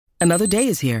Another day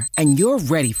is here, and you're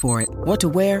ready for it. What to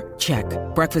wear? Check.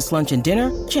 Breakfast, lunch, and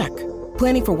dinner? Check.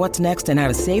 Planning for what's next and how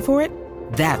to save for it?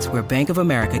 That's where Bank of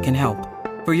America can help.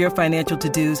 For your financial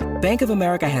to-dos, Bank of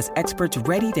America has experts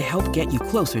ready to help get you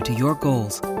closer to your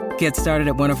goals. Get started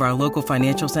at one of our local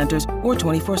financial centers or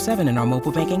 24/7 in our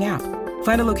mobile banking app.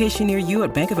 Find a location near you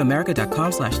at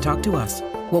bankofamerica.com/talktous.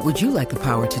 What would you like the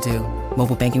power to do?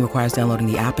 Mobile banking requires downloading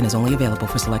the app and is only available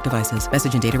for select devices.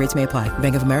 Message and data rates may apply.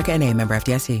 Bank of America N.A., member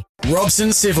FDIC.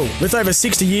 Robson Civil, with over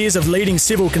 60 years of leading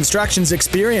civil constructions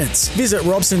experience. Visit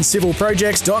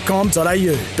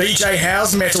robsoncivilprojects.com.au. BJ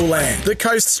Howes Metalland, the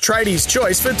coast's tradies'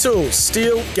 choice for tools,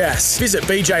 steel, gas. Visit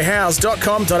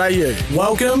bjhowes.com.au.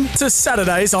 Welcome to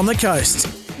Saturdays on the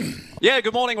Coast. Yeah,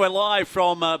 good morning. We're live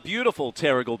from beautiful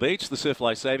Terrigal Beach, the Surf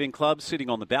Life Saving Club,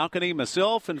 sitting on the balcony.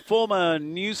 Myself and former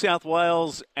New South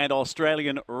Wales and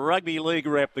Australian Rugby League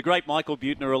rep, the great Michael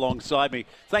Butner, alongside me.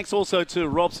 Thanks also to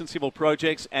Robson Civil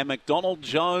Projects and McDonald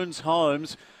Jones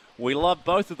Homes. We love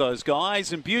both of those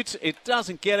guys. And Butts, it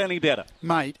doesn't get any better.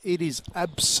 Mate, it is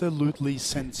absolutely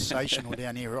sensational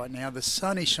down here right now. The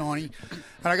sun is shining.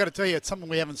 And I got to tell you, it's something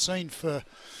we haven't seen for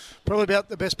probably about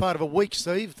the best part of a week,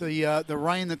 Steve. The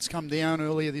rain that's come down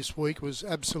earlier this week was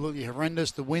absolutely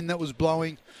horrendous. The wind that was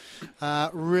blowing,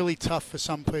 really tough for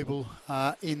some people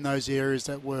in those areas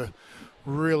that were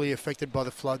really affected by the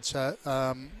flood. So,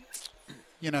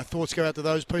 thoughts go out to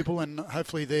those people, and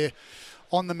hopefully they're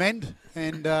on the mend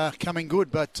and coming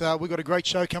good. But we've got a great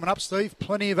show coming up, Steve.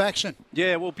 Plenty of action.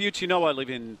 Yeah, well, Butch, I live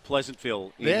in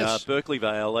Pleasantville in Berkeley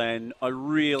Vale, and I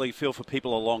really feel for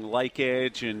people along Lake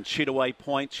Edge and Chittaway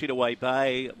Point, Chittaway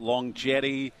Bay, Long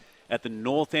Jetty, at the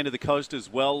north end of the coast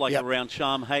as well, like around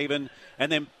Charm Haven,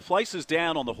 and then places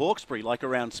down on the Hawkesbury, like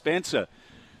around Spencer,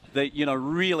 that,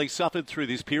 really suffered through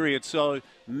this period. So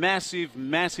massive,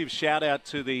 massive shout out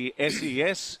to the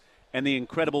SES and the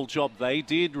incredible job they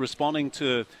did responding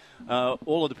to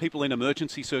all of the people in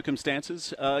emergency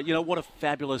circumstances. What a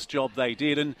fabulous job they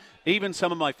did. And even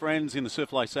some of my friends in the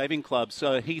Surf Life Saving Club,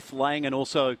 so Heath Lang and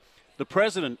also the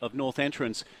president of North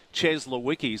Entrance, Ches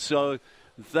Lewicki. So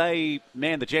they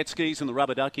manned the jet skis and the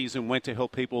rubber duckies and went to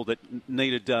help people that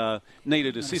needed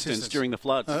assistance during the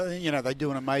floods. They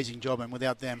do an amazing job, and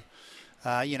without them,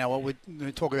 we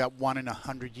talk about 1 in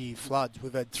 100-year floods.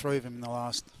 We've had 3 of them in the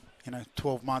last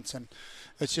 12 months, and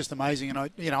it's just amazing. And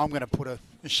I'm going to put a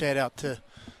shout out to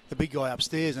the big guy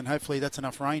upstairs, and hopefully that's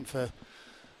enough rain for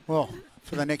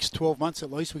the next 12 months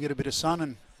at least. We get a bit of sun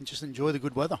and just enjoy the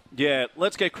good weather. Yeah,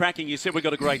 let's get cracking. You said we've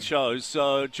got a great show.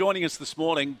 So joining us this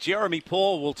morning, Jeremy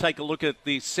Paul will take a look at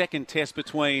the second test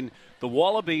between the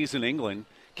Wallabies and England.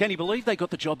 Can you believe they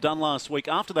got the job done last week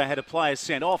after they had a player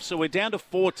sent off? So we're down to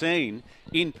 14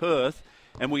 in Perth,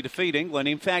 and we defeat England.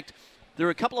 In fact, there are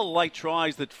a couple of late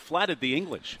tries that flattered the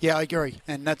English. Yeah, I agree.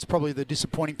 And that's probably the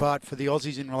disappointing part for the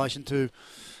Aussies in relation to,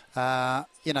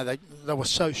 they were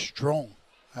so strong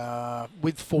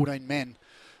with 14 men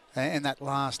and that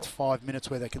last 5 minutes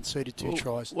where they conceded 2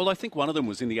 tries. Well, I think one of them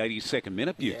was in the 82nd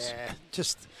minute, Butts.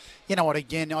 Yeah,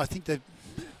 again, I think that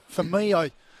for me,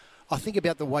 I think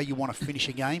about the way you want to finish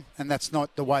a game, and that's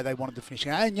not the way they wanted to finish a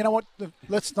game. And you know what?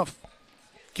 Let's not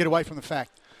get away from the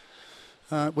fact.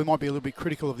 We might be a little bit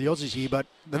critical of the Aussies here, but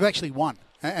they've actually won,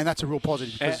 and that's a real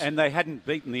positive. And they hadn't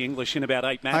beaten the English in about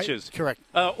 8 matches. Correct.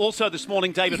 Also this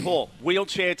morning, David Hall,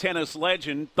 wheelchair tennis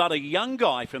legend, but a young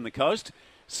guy from the coast,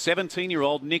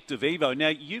 17-year-old Nick DeVivo. Now,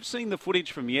 you've seen the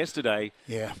footage from yesterday.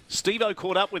 Yeah. Steve-O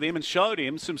caught up with him and showed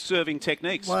him some serving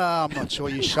techniques. Well, I'm not sure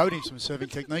you showed him some serving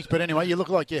techniques, but anyway, you look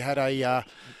like you had a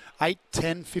 8,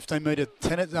 10, 15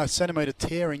 centimetre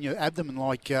tear in your abdomen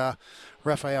like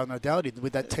Rafael Nadal did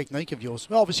with that technique of yours.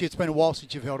 Well, obviously, it's been a while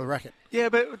since you've held a racket. Yeah,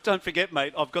 but don't forget,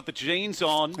 mate, I've got the jeans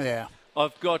on. Yeah.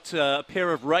 I've got a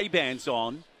pair of Ray-Bans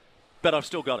on, but I've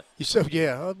still got it. You still,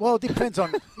 yeah. Well, it depends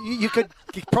on... you could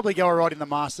probably go all right in the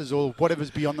Masters or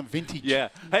whatever's beyond the vintage. Yeah.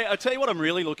 Hey, I'll tell you what I'm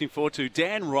really looking forward to.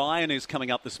 Dan Ryan is coming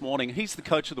up this morning. He's the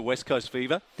coach of the West Coast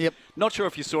Fever. Yep. Not sure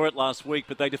if you saw it last week,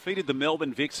 but they defeated the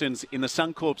Melbourne Vixens in the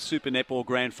Suncorp Super Netball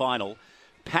Grand Final.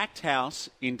 Packed house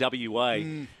in WA.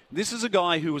 This is a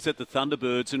guy who was at the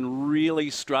Thunderbirds and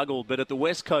really struggled, but at the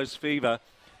West Coast Fever,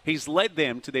 he's led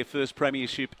them to their first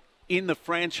premiership in the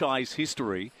franchise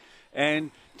history,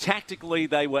 and tactically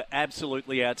they were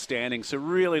absolutely outstanding. So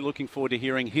really looking forward to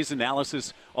hearing his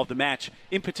analysis of the match,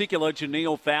 in particular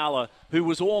Janelle Fowler, who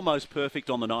was almost perfect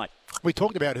on the night. We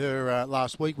talked about her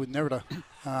last week with Nerida,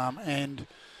 and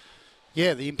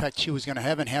the impact she was going to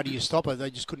have and how do you stop her.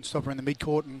 They just couldn't stop her in the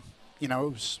midcourt, and it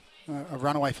was a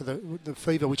runaway for the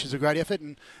Fever, which is a great effort.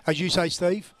 And as you say,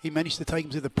 Steve, he managed to take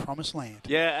them to the promised land.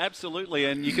 Yeah, absolutely.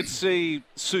 And you could see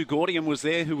Sue Gordian was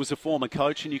there, who was a former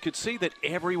coach, and you could see that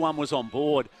everyone was on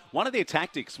board. One of their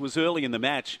tactics was early in the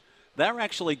match. They were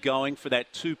actually going for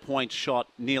that 2-point shot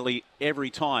nearly every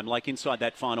time, like inside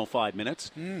that final 5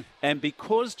 minutes. And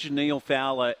because Janelle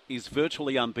Fowler is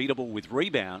virtually unbeatable with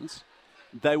rebounds,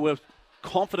 they were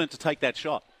confident to take that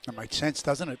shot. That makes sense,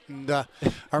 doesn't it? And I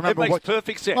remember it makes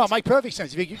perfect sense. Well, it makes perfect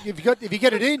sense. If you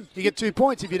get it in, you get 2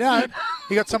 points. If you don't,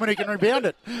 you got someone who can rebound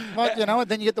it. Right, and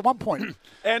then you get the 1 point.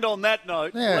 And on that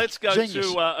note, let's go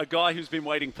to a guy who's been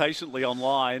waiting patiently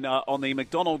online on the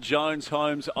McDonald Jones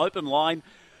Homes open line.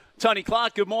 Tony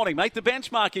Clark, good morning, mate. The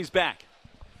benchmark is back.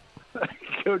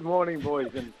 Good morning, boys,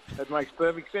 and it makes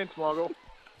perfect sense, Michael.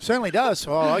 Certainly does.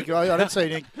 Oh, I don't see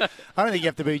anything. I don't think you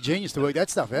have to be a genius to work that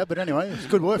stuff out, but anyway, it's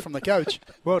good work from the coach.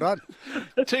 Well done.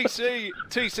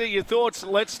 TC, your thoughts?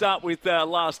 Let's start with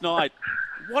last night.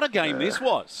 What a game this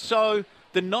was. So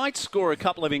the Knights score a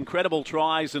couple of incredible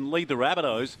tries and lead the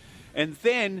Rabbitohs, and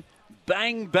then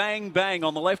bang, bang, bang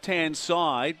on the left-hand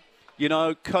side. You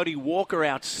know, Cody Walker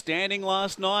outstanding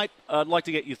last night. I'd like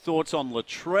to get your thoughts on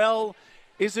Latrell.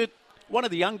 Is it one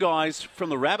of the young guys from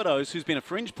the Rabbitohs who's been a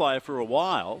fringe player for a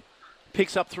while,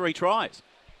 picks up 3 tries?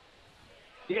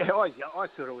 Yeah, I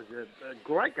thought it was a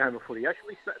great game of footy.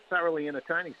 Actually, thoroughly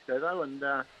entertaining, Stevo, and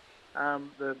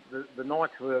the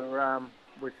Knights were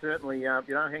certainly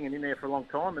hanging in there for a long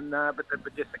time. And but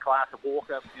just the class of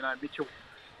Walker, Mitchell,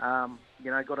 got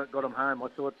him home. I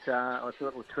thought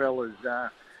Latrell was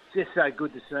just so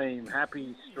good to see him,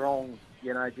 happy, strong.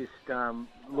 Just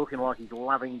looking like he's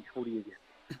loving his footy again.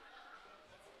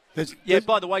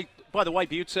 By the way,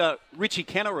 Butts, Richie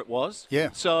Kenner it was. Yeah.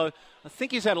 So I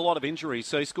think he's had a lot of injuries.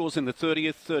 So he scores in the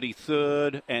 30th,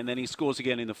 33rd, and then he scores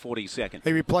again in the 42nd.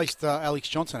 He replaced Alex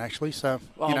Johnson, actually. So,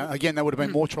 again, that would have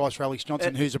been more tries for Alex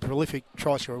Johnson, who's a prolific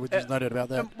try scorer. There's no doubt about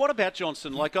that. What about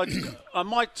Johnson? Like, I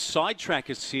might sidetrack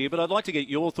us here, but I'd like to get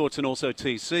your thoughts and also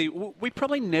TC. We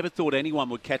probably never thought anyone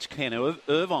would catch Ken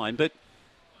Irvine, but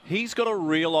he's got a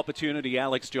real opportunity,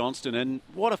 Alex Johnston, and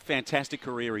what a fantastic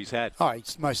career he's had. Oh, he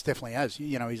most definitely has.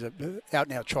 He's an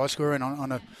out-and-out try scorer and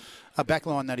on a back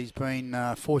line that he's been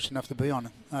fortunate enough to be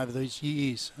on over these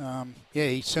years.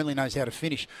 He certainly knows how to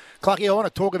finish. Clarky, I want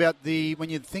to talk about when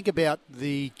you think about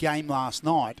the game last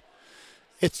night,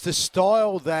 it's the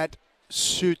style that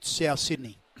suits South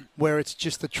Sydney, where it's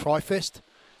just a try-fest,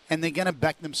 and they're going to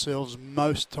back themselves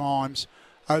most times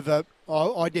over,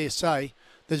 I dare say,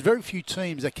 there's very few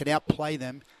teams that can outplay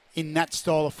them in that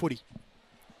style of footy.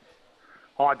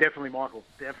 Oh, definitely, Michael.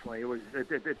 Definitely.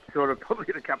 It sort of probably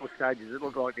at a couple of stages. It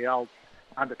looked like the old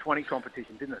under-20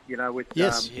 competition, didn't it? With try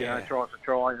for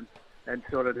try and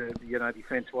sort of the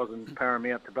defence wasn't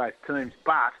paramount to both teams.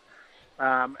 But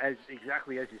as you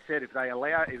said, if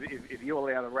you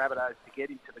allow the Rabbitohs to get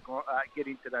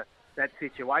into that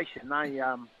situation,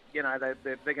 they're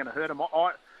going to hurt them.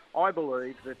 I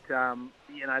believe that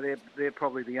they're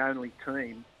probably the only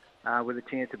team with a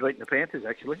chance of beating the Panthers,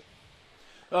 actually.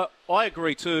 I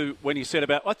agree too. I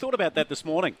thought about that this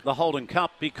morning, the Holden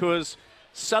Cup, because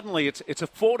suddenly it's a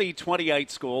 40-28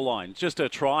 scoreline, just a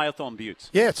triathlon, Butts.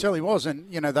 Yeah, it certainly was, and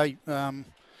they, I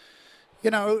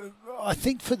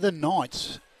think for the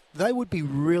Knights, they would be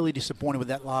really disappointed with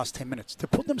that last 10 minutes to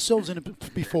put themselves in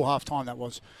before half time.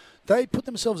 They put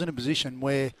themselves in a position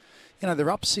where, they're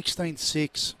up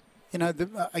 16-6.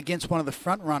 Against one of the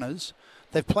front runners.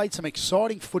 They've played some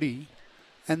exciting footy,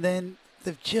 and then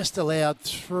they've just allowed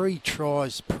 3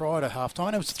 tries prior to halftime.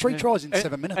 And it was 3 tries in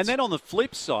 7 minutes. And then on the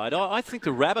flip side, I think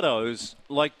the Rabbitohs,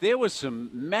 there were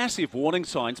some massive warning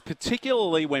signs,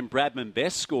 particularly when Bradman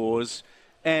Best scores,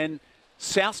 and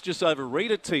South's just overread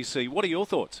it, TC. What are your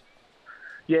thoughts?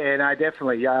 Yeah, no,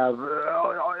 definitely.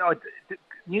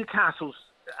 Newcastle's,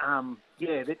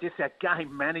 just that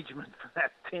game management for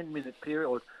that 10-minute period,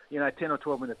 or 10 or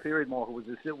 12-minute period, Michael, was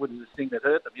the thing that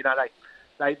hurt them.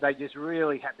 They just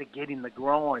really had to get in the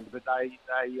grind, but they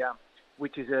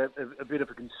which is a bit of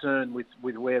a concern with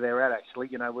where they're at, actually,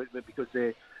 because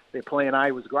their plan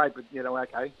A was great, but,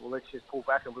 okay, well, let's just pull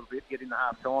back a little bit, get into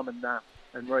half-time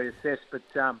and reassess. But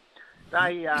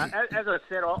they, as I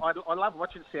said, I love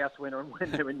watching South when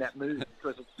they're in that mood,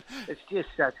 because it's just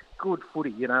such good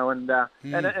footy, and as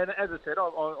I said,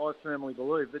 I firmly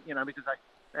believe that, because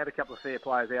they had a couple of fair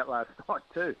players out last night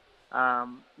too. I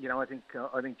think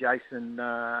Jason,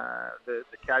 the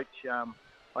coach,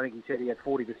 I think he said he had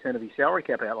 40% of his salary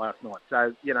cap out last night.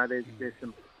 So there's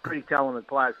some pretty talented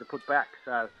players to put back.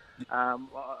 So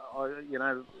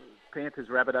Panthers,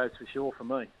 Rabbitohs for sure for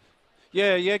me.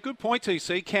 Yeah, good point,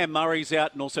 TC. Cam Murray's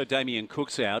out and also Damien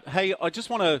Cook's out. Hey, I just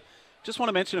want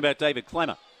to mention about David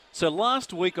Klemmer. So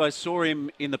last week I saw him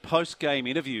in the post-game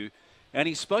interview and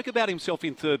he spoke about himself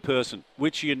in third person,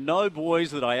 which you know,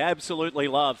 boys, that I absolutely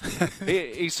love.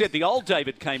 He said the old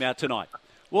David came out tonight.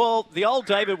 Well, the old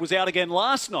David was out again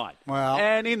last night. Wow.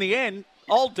 And in the end,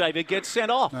 old David gets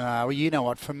sent off. Well, you know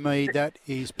what? For me, that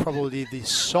is probably the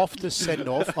softest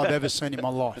send-off I've ever seen in my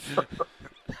life.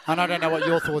 And I don't know what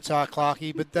your thoughts are,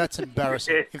 Clarkie, but that's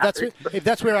embarrassing. If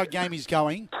that's where our game is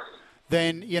going,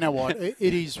 then you know what? It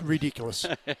is ridiculous.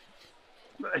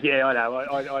 Yeah, I know.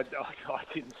 I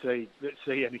didn't see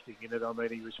anything in it. I mean,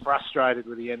 he was frustrated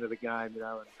with the end of the game, you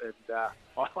know, and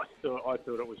I thought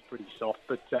it was pretty soft.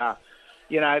 But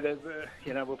you know,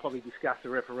 we'll probably discuss the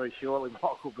referee shortly,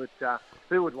 Michael. But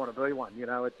who would want to be one? You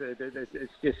know,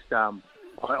 it's just I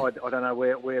don't know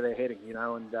where they're heading. You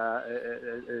know, and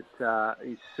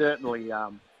he certainly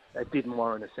didn't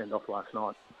warrant a send off last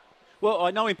night. Well,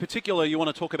 I know in particular you want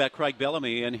to talk about Craig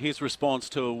Bellamy and his response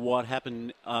to what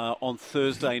happened on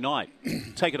Thursday night.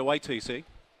 Take it away, TC.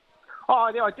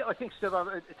 Oh, I think so.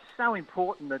 It's so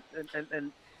important that,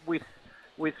 and with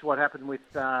what happened with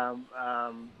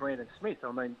Brandon Smith.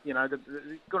 I mean, you know,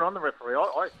 good on the referee.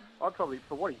 I probably,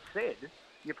 for what he said,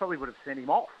 you probably would have sent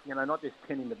him off. You know, not just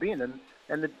 10 in the bin.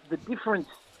 And the difference,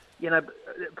 you know,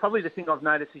 probably the thing I've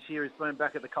noticed this year is being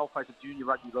back at the coalface of junior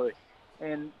rugby league,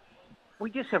 and we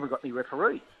just haven't got any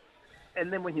referees.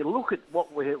 And then when you look at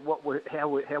how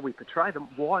we portray them,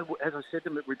 why, as I said to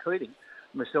them, repeating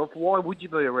myself, why would you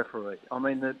be a referee? I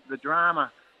mean, the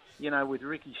drama, you know, with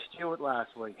Ricky Stewart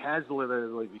last week,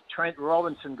 Hasler, Trent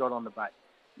Robinson got on the bait.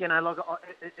 You know, like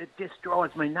it just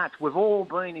drives me nuts. We've all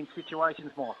been in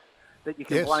situations, Mike, that you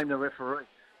can blame the referee.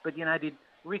 But, you know, did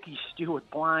Ricky Stewart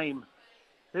blame...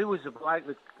 Who was the bloke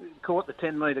that caught the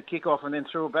 10-metre kickoff and then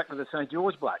threw it back to the St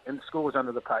George bloke and scores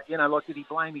under the post? You know, like, did he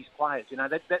blame his players? You know,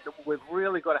 that we've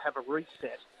really got to have a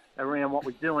reset around what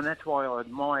we do, and that's why I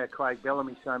admire Craig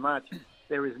Bellamy so much.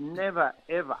 There is never,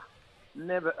 ever,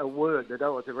 never a word that,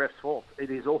 it's the ref's fault.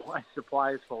 It is always the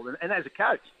player's fault. And as a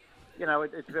coach, you know,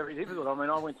 it's very difficult. I mean,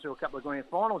 I went through a couple of grand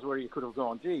finals where you could have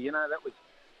gone, gee, you know, that was,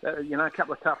 you know, a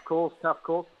couple of tough calls.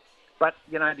 But,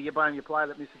 you know, do you blame your player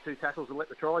that missed the 2 tackles and let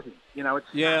the tries in? You know, it's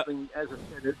something, as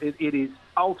I said, it is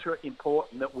ultra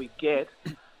important that we get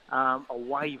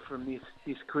away from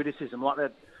this criticism. Like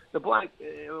that, the bloke,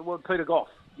 Peter Goff,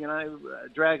 you know,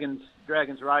 Dragons,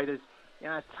 Raiders, you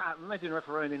know, imagine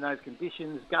refereeing in those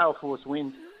conditions, gale force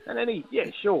wins, and then he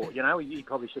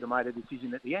probably should have made a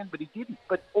decision at the end, but he didn't.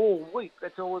 But all week,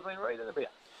 that's all we've been reading about.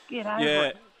 Get over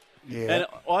it. Yeah. And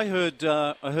I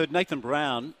heard Nathan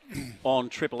Brown on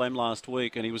Triple M last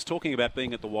week, and he was talking about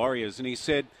being at the Warriors, and he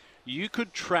said you could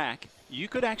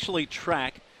actually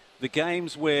track the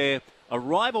games where a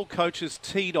rival coach has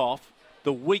teed off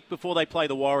the week before they play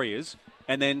the Warriors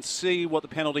and then see what the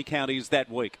penalty count is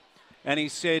that week. And he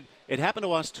said it happened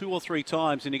to us 2 or 3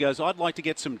 times, and he goes, I'd like to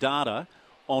get some data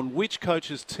on which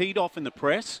coaches teed off in the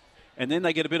press, and then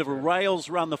they get a bit of a rails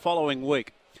run the following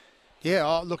week. Yeah,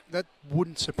 look, that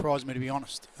wouldn't surprise me, to be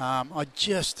honest. I'm with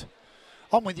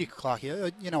you,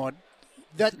 Clarkie. You know what?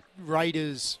 That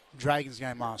Raiders-Dragons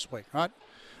game last week, right?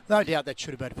 No doubt that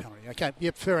should have been a penalty. Okay,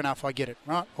 yep, fair enough, I get it,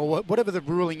 right? Or whatever the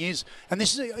ruling is. And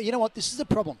this is, you know what, this is the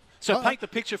problem. So paint the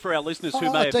picture for our listeners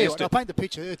who may have missed it. I'll paint the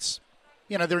picture. It's,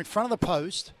 you know, they're in front of the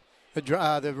post,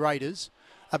 the Raiders,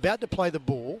 about to play the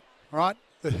ball, right?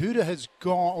 The hooter has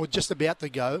gone, or just about to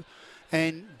go,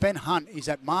 and Ben Hunt is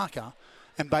at marker,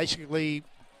 and basically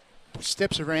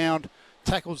steps around,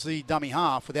 tackles the dummy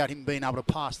half without him being able to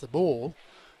pass the ball.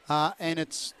 And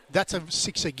that's a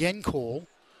 6 again call,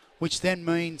 which then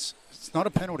means it's not a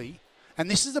penalty.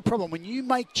 And this is the problem. When you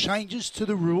make changes to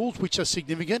the rules, which are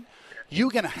significant,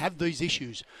 you're going to have these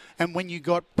issues. And when you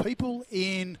got people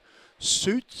in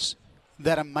suits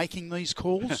that are making these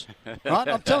calls, right?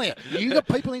 I'm telling you got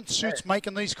people in suits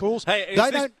making these calls. Hey,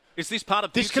 is this part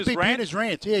of this could be Peter's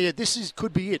rant? Yeah,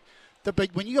 could be it.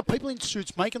 But when you got people in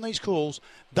suits making these calls,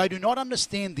 they do not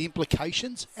understand the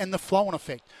implications and the flow-on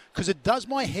effect, because it does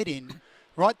my head in,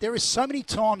 right? There is so many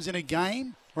times in a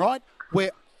game, right,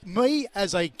 where me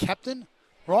as a captain,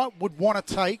 right, would want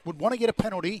to get a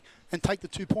penalty and take the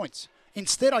 2 points.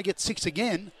 Instead, I get 6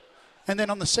 again, and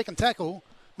then on the second tackle,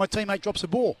 my teammate drops the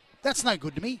ball. That's no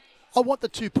good to me. I want the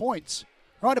 2 points.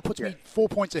 Right, it puts me 4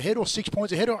 points ahead or 6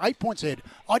 points ahead or 8 points ahead.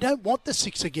 I don't want the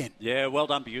 6 again. Yeah, well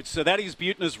done, Butte. So that is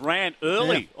Buettner's rant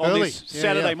early this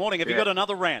Saturday morning. Have you got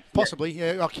another rant? Possibly,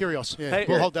 yeah. Curious. Yeah, hey,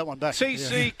 we'll hold that one back.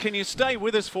 TC, can you stay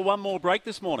with us for one more break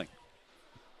this morning?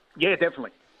 Yeah,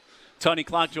 definitely. Tony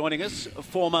Clark joining us, a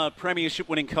former premiership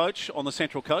winning coach on the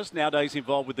Central Coast, nowadays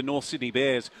involved with the North Sydney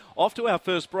Bears. Off to our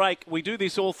first break. We do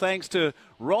this all thanks to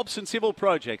Robson Civil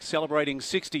Projects, celebrating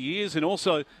 60 years, and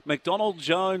also McDonald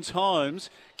Jones Homes.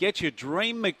 Get your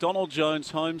dream McDonald Jones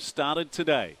home started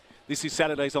today. This is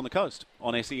Saturdays on the Coast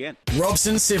on SEN.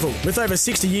 Robson Civil, with over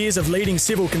 60 years of leading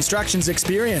civil constructions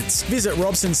experience. Visit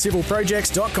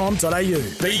robsoncivilprojects.com.au.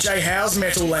 BJ Howes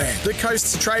Metal Land, the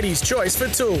coast's tradies' choice for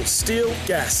tools, steel,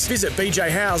 gas. Visit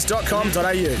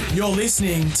bjhowes.com.au. You're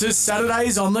listening to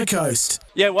Saturdays on the Coast.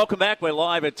 Yeah, welcome back. We're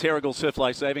live at Terrigal Surf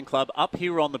Life Saving Club up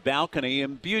here on the balcony.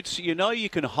 And Butts, you know you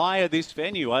can hire this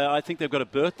venue. I think they've got a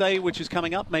birthday which is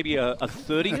coming up, maybe a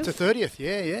 30th. It's a 30th,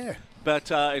 yeah.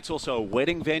 But it's also a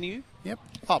wedding venue. Yep.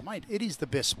 Oh, mate, it is the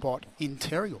best spot in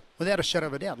Terrigal, without a shadow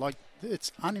of a doubt. Like,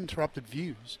 it's uninterrupted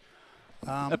views.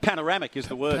 A panoramic is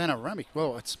the word. Panoramic.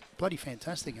 Well, it's bloody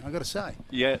fantastic, and I've got to say.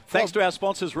 Yeah. Thanks to our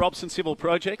sponsors, Robson Civil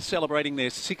Projects, celebrating their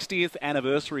 60th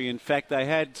anniversary. In fact, they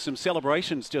had some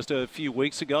celebrations just a few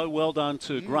weeks ago. Well done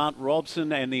to Grant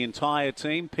Robson and the entire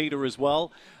team, Peter as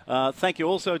well. Thank you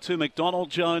also to McDonald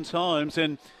Jones Homes.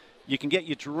 And you can get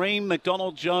your dream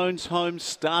McDonald Jones home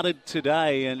started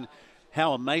today. And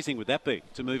how amazing would that be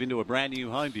to move into a brand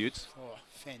new home, Butts? Oh,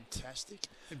 fantastic.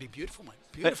 It'd be beautiful, mate.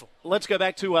 Beautiful. Let's go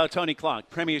back to Tony Clark,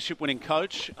 premiership winning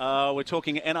coach. We're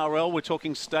talking NRL. We're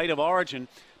talking State of Origin.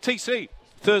 TC,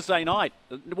 Thursday night.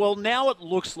 Well, now it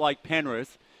looks like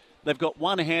Penrith. They've got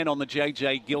one hand on the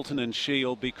JJ Gilton and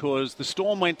Shield because the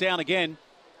Storm went down again,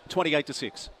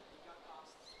 28-6.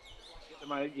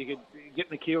 You could get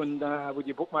in the queue and with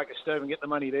your bookmaker, Steve, and get the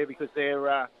money there because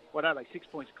they're, 6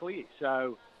 points clear.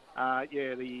 So,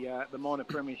 the minor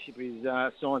premiership is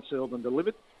signed, sealed and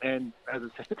delivered. And as I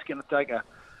said, it's going to take a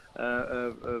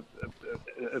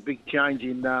big change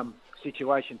in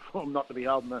situation for them not to be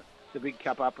holding the big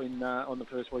cup up on the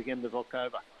first weekend of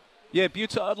October. Yeah,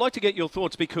 Butts, I'd like to get your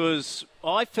thoughts because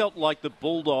I felt like the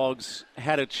Bulldogs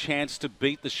had a chance to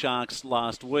beat the Sharks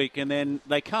last week, and then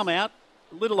they come out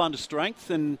a little under strength,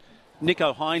 and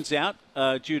Nico Hines out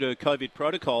due to COVID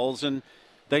protocols, and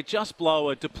they just blow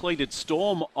a depleted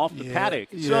Storm off the paddock.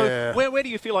 So where do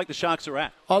you feel like the Sharks are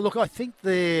at? Oh, look, I think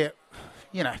they're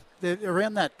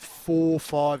around that 4,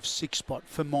 5, 6 spot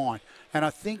for mine. And I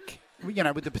think,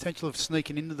 with the potential of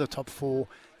sneaking into the top 4,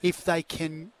 if they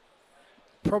can,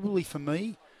 probably for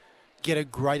me, get a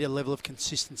greater level of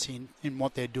consistency in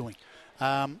what they're doing.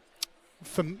 I've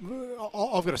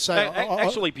got to say...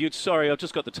 Actually, Butts, sorry, I've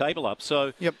just got the table up.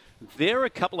 So they're a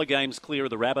couple of games clear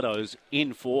of the Rabbitohs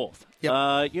in fourth.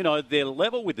 Yep. They're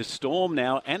level with the Storm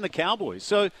now and the Cowboys.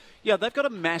 So, they've got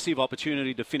a massive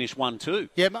opportunity to finish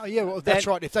 1-2. Well, that's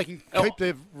right. If they can keep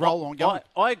their roll on going.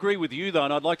 I agree with you, though,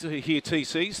 and I'd like to hear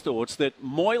TC's thoughts that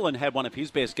Moylan had one of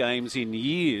his best games in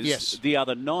years the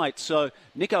other night. So,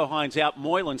 Nico Hines out,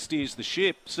 Moylan steers the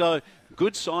ship. So,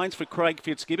 good signs for Craig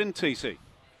Fitzgibbon, TC.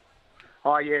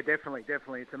 Oh, yeah, definitely.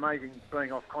 It's amazing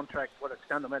being off contract, what it's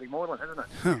done to Matty Moylan, hasn't it?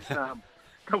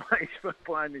 The way he's been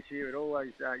playing this year,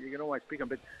 you can always pick him.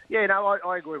 But,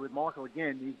 I agree with Michael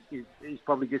again. He's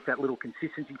probably just that little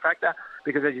consistency factor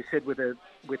because, as you said, with the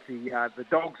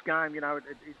Dogs game, to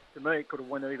me, it could have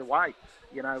went either way,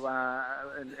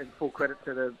 and full credit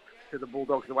to the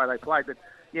Bulldogs, the way they played. But,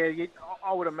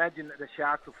 I would imagine that the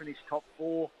Sharks will finish top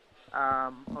 4.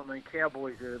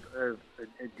 Cowboys are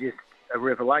just a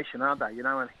revelation, aren't they?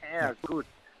 And how good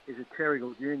is a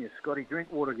Terrigal Junior, Scotty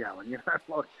Drinkwater going?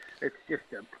 It's just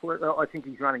I think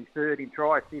he's running third in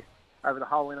try assist over the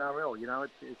whole NRL.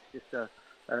 It's just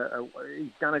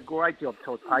he's done a great job,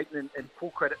 Todd Payton, and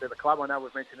full credit to the club. I know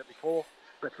we've mentioned it before,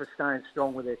 but for staying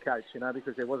strong with their coach,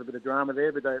 because there was a bit of drama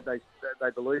there, but they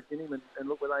believed in him, and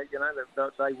look where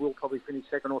they will probably finish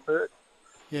second or third.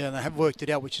 Yeah, and they have worked it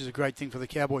out, which is a great thing for the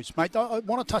Cowboys. Mate, I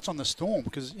want to touch on the Storm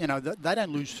because, they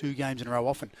don't lose 2 games in a row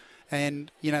often.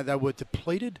 And, they were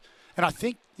depleted. And I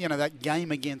think, that game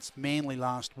against Manly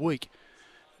last week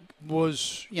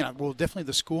was, definitely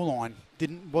the scoreline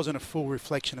wasn't a full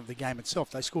reflection of the game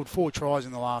itself. They scored 4 tries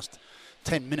in the last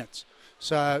 10 minutes.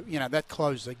 So, that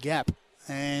closed the gap.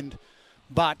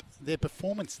 But their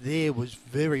performance there was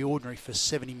very ordinary for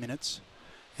 70 minutes.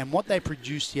 And what they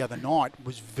produced the other night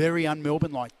was very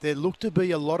un-Melbourne-like. There looked to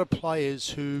be a lot of players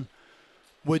who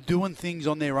were doing things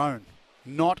on their own,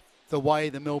 not the way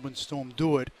the Melbourne Storm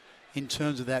do it in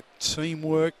terms of that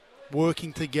teamwork,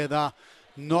 working together,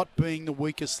 not being the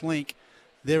weakest link.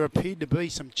 There appeared to be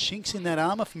some chinks in that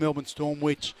armour for Melbourne Storm,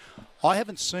 which I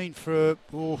haven't seen for,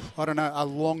 a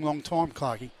long, long time,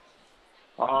 Clarkie.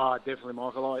 Oh, definitely,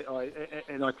 Michael.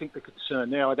 I think the concern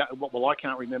now, I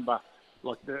can't remember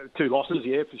like the 2 losses,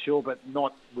 for sure, but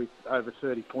not with over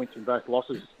 30 points in both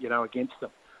losses, against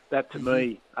them. to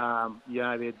me,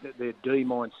 their D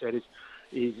mindset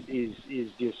is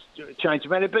just changed the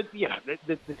matter. But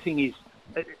the thing is,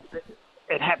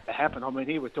 it had to happen. I mean,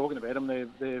 here we're talking about them.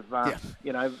 They've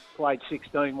played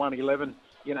 16, won 11.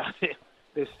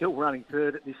 They're still running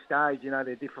third at this stage.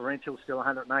 Their differential's still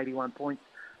 181 points.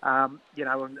 And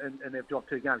they've dropped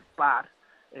 2 games, but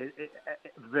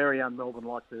very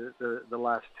un-Melbourne-like the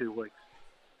last 2 weeks.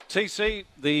 TC,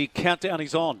 the countdown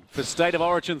is on for State of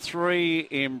Origin 3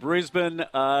 in Brisbane.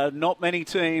 Not many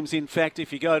teams. In fact,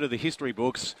 if you go to the history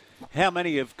books, how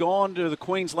many have gone to the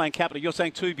Queensland capital? You're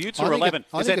saying 2 Beauts or 11?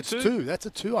 I think it's 2. That's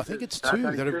a 2. I think it's 2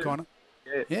 that have gone.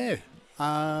 Yeah.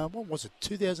 What was it?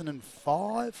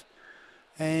 2005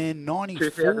 and 94.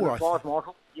 2005,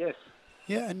 Michael. Yes.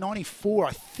 Yeah, and 94.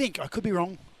 I think. I could be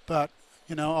wrong, but.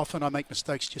 Often I make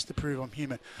mistakes just to prove I'm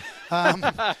human.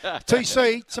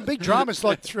 TC, some big dramas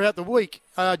throughout the week.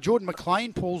 Jordan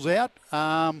McLean pulls out.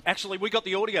 Actually, we got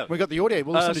the audio. We'll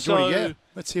listen to Jordy. Yeah,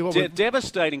 let's see what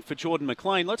devastating for Jordan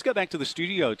McLean. Let's go back to the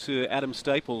studio to Adam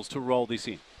Staples to roll this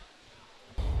in.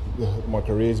 My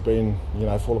career's been,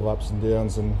 full of ups and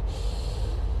downs, and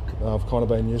I've kind of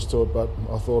been used to it. But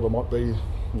I thought it might be,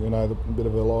 a bit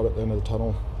of a light at the end of the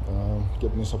tunnel,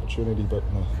 getting this opportunity. But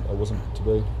no, it wasn't to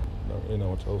be. Don't really know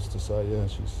what else to say. Yeah,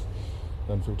 she's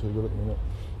don't feel too good at the minute.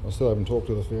 I still haven't talked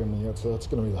to the family yet, so it's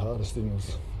going to be the hardest thing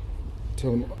is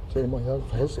telling my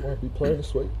house that I won't be playing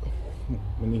this week.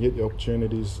 When you get the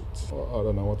opportunities, I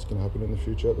don't know what's going to happen in the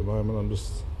future at the moment. I'm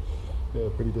just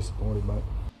pretty disappointed, mate.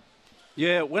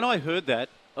 Yeah, when I heard that,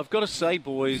 I've got to say,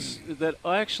 boys, that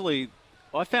I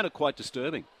found it quite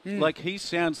disturbing. Like, he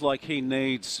sounds like he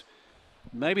needs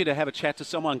maybe to have a chat to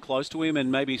someone close to him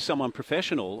and maybe someone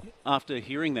professional after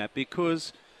hearing that,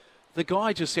 because the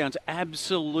guy just sounds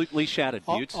absolutely shattered,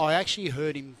 Butts. I actually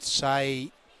heard him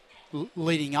say,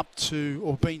 leading up to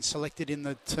or being selected in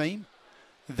the team,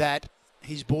 that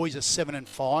his boys are 7 and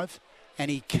 5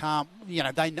 and he can't,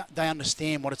 they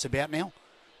understand what it's about now.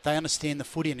 They understand the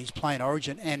footy and he's playing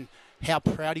Origin and how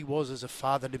proud he was as a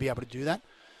father to be able to do that.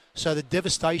 So the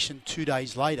devastation 2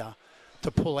 days later to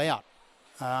pull out,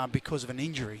 because of an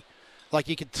injury. Like,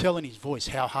 you could tell in his voice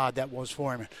how hard that was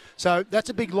for him. So that's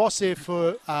a big loss there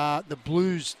for the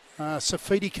Blues.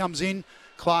 Safidi comes in,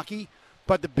 Clarkey.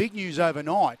 But the big news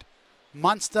overnight,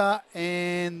 Munster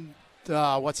and,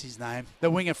 what's his name? The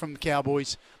winger from the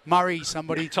Cowboys. Murray,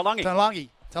 somebody. Talangi.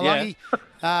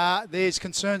 Yeah. There's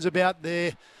concerns about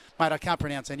their... Mate, I can't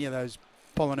pronounce any of those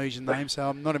Polynesian names, so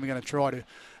I'm not even going to try to.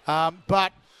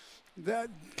 But... the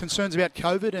concerns about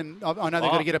COVID, and I know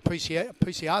they've got to get a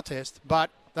PCR test, but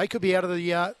they could be out of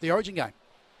the Origin game.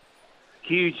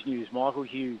 Huge news, Michael,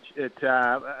 huge. It,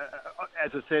 as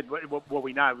I said, what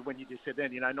we know, when you just said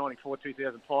then, 94,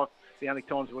 2005, the only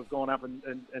times we've gone up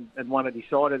and won a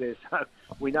decider there, so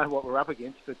we know what we're up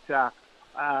against. But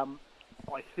I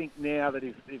think now that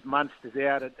if Munster's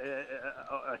out,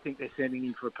 I think they're sending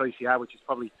him for a PCR, which is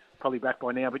probably back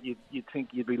by now, but you'd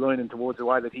think you'd be leaning towards the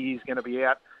way that he is going to be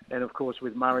out. And, of course,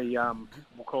 with Murray,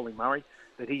 we'll call him Murray,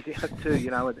 that he's out too,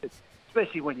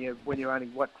 especially when you're only,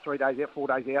 4 days out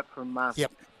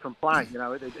from playing.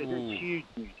 It's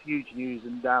huge news.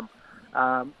 And,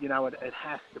 it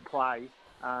has to play.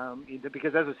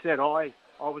 Because, as I said, I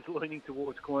was leaning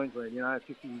towards Queensland,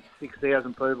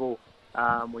 56,000 people.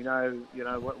 We know,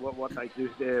 what they do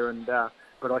there. And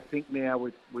but I think now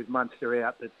with Munster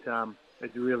out that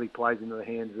it really plays into the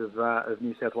hands of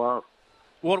New South Wales.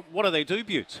 What do they do,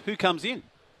 Butts? Who comes in?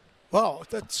 Well,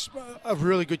 that's a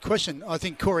really good question. I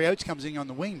think Corey Oates comes in on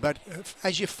the wing, but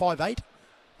as you're 5'8", mate,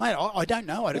 I don't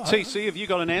know. TC, have you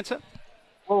got an answer?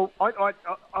 Well,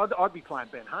 I'd be playing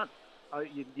Ben Hunt.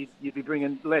 You'd be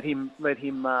let him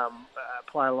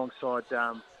play alongside.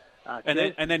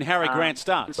 And then Harry Grant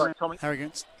starts. Harry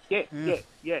Grant. Yeah.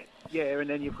 And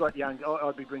then you've got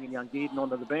I'd be bringing young Dearden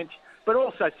onto the bench. But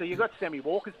also, so you've got Sammy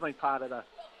Walker's been part of the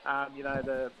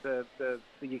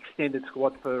extended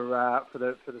squad for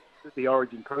the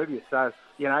Origin previous. So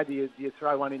do you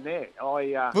throw one in there?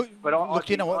 I'd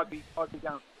be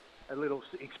going a little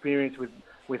experience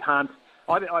with Hunt.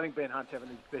 I think Ben Hunt's having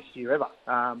his best year ever.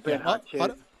 Hunt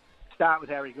start with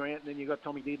Harry Grant, and then you've got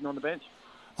Tommy Dearden on the bench.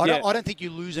 I don't think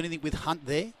you lose anything with Hunt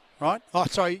there. Right? Oh,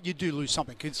 sorry, you do lose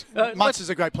something because Munster's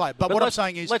a great player. But what I'm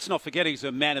saying is... Let's not forget he's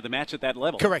a man of the match at that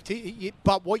level. Correct.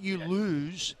 But what you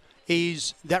lose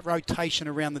is that rotation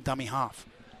around the dummy half.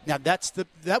 Now,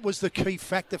 that was the key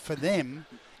factor for them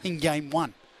in Game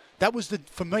 1.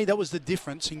 For me, that was the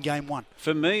difference in Game 1.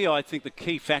 For me, I think the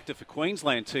key factor for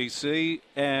Queensland, TC,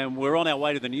 and we're on our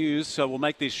way to the news, so we'll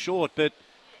make this short, but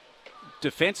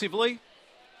defensively,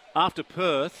 after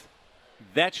Perth,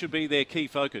 that should be their key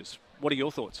focus. What are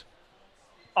your thoughts?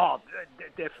 Oh,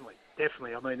 definitely.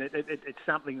 I mean, it's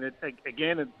something that,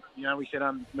 again, we said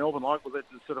Melbourne like, well, it's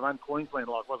sort of un-Queensland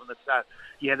like, wasn't it? So,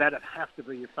 yeah, that'd have to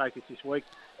be your focus this week.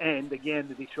 And, again,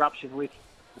 the disruption with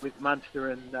Munster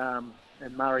and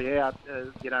Murray out,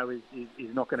 is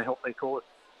not going to help their cause.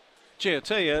 Gee, I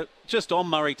tell you, just on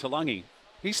Murray Taulagi,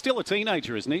 he's still a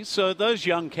teenager, isn't he? So those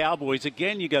young Cowboys,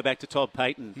 again, you go back to Todd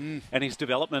Payton and his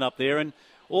development up there. And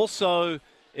also,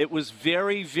 it was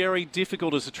very, very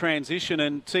difficult as a transition.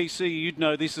 And TC, you'd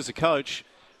know this as a coach,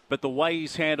 but the way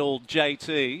he's handled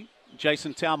JT,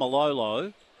 Jason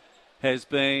Taumalolo, has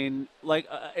been,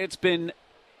 it's been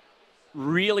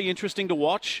really interesting to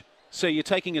watch. So you're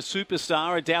taking a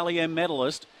superstar, a Dally M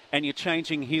medalist, and you're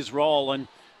changing his role. And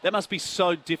that must be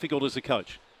so difficult as a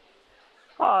coach.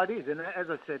 Oh, it is. And as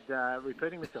I said,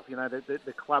 repeating myself,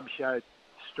 the club showed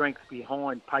strength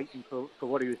behind Payton for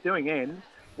what he was doing. And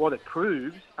what it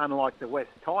proves, unlike the West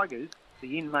Tigers,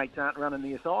 the inmates aren't running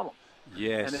the asylum.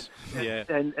 Yes.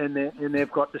 And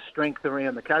they've got the strength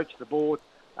around the coach, the board.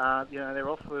 Their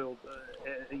off-field,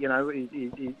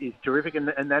 is terrific,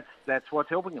 and that's what's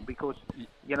helping them because,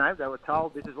 they were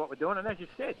told this is what we're doing, and as you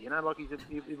said,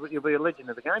 he'll be a legend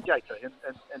of the game, JT,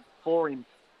 and for him,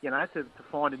 to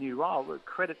find a new role,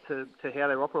 credit to how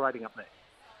they're operating up there.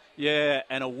 Yeah,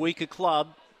 and a weaker club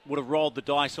would have rolled the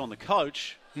dice on the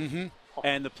coach,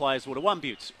 and the players would have won,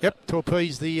 Butts. Yep, to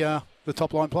appease the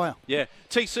top-line player. Yeah.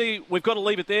 TC, we've got to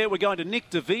leave it there. We're going to Nick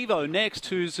DeVivo next,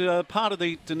 who's part of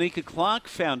the Danica Clark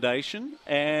Foundation.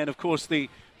 And, of course, the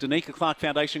Danica Clark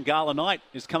Foundation Gala Night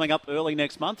is coming up early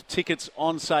next month. Tickets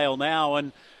on sale now.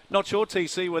 And not sure,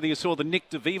 TC, whether you saw the Nick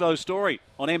DeVivo story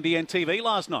on NBN TV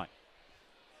last night.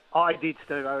 I did,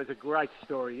 Steve. It was a great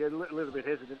story. You're a little bit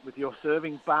hesitant with your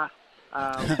serving, but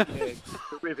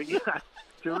terrific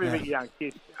young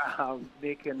kid,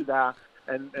 Nick, and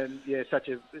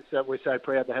we're so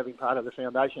proud to have him part of the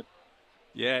foundation.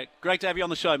 Yeah, great to have you on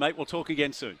the show, mate. We'll talk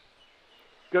again soon.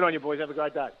 Good on you, boys. Have a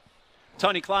great day.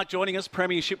 Tony Clark joining us,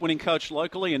 premiership winning coach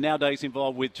locally and nowadays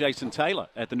involved with Jason Taylor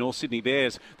at the North Sydney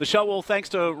Bears. The show all thanks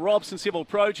to Robson Civil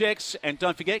Projects. And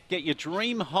don't forget, get your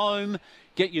dream home,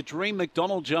 get your dream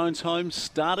McDonald Jones home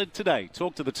started today.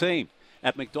 Talk to the team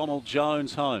at McDonald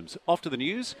Jones Homes. Off to the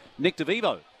news, Nick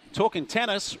DeVivo talking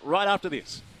tennis right after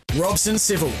this. Robson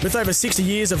Civil, with over 60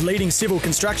 years of leading civil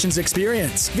constructions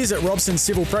experience. Visit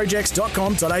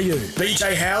robsoncivilprojects.com.au.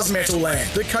 BJ Howes Metal Land,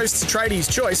 the coast's tradies'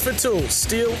 choice for tools,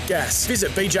 steel, gas.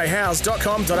 Visit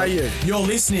bjhowes.com.au. You're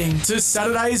listening to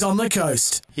Saturdays on the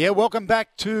Coast. Yeah, welcome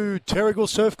back to Terrigal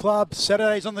Surf Club,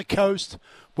 Saturdays on the Coast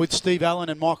with Steve Allen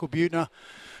and Michael Butner.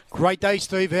 Great day,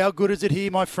 Steve. How good is it here,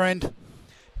 my friend?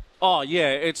 Oh, yeah,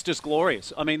 it's just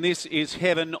glorious. I mean, this is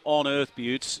heaven on earth,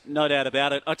 Butts, no doubt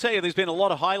about it. I tell you, there's been a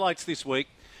lot of highlights this week.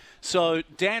 So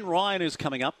Dan Ryan is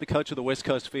coming up, the coach of the West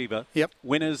Coast Fever. Yep.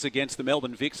 Winners against the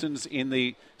Melbourne Vixens in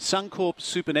the Suncorp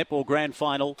Super Netball Grand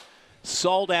Final.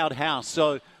 Sold-out house.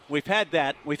 So we've had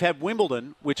that. We've had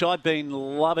Wimbledon, which I've been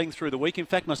loving through the week. In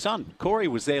fact, my son, Corey,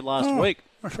 was there last week.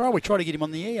 That's right. We tried to get him on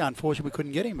the air. Unfortunately, we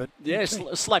couldn't get him. But yeah,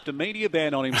 slapped a media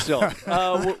ban on himself.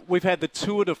 We've had the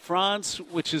Tour de France,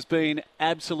 which has been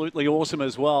absolutely awesome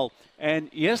as well.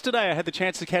 And yesterday I had the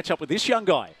chance to catch up with this young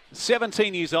guy,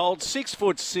 17 years old,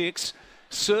 6'6",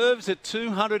 serves at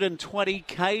 220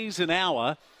 k's an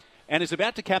hour, and is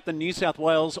about to captain New South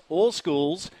Wales All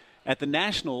Schools at the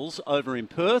Nationals over in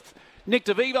Perth. Nick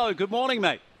DeVivo, good morning,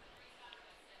 mate.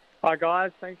 Hi, guys.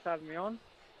 Thanks for having me on.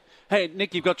 Hey,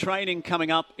 Nick, you've got training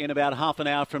coming up in about half an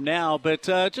hour from now, but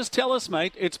just tell us,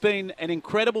 mate, it's been an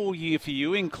incredible year for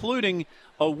you, including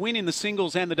a win in the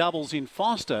singles and the doubles in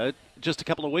Foster just a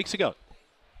couple of weeks ago.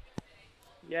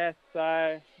 Yes, so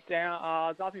I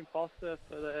was up in Foster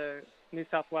for the New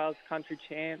South Wales Country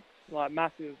Champs,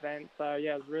 massive event. So,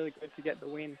 yeah, it was really good to get the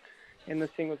win in the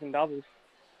singles and doubles.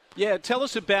 Yeah, tell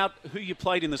us about who you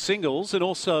played in the singles, and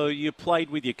also you played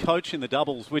with your coach in the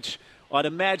doubles, which I'd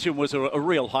imagine was a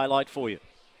real highlight for you.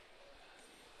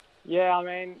 Yeah, I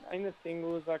mean, in the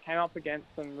singles, I came up against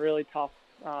some really tough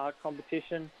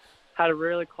competition. Had a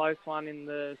really close one in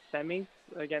the semis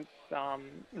against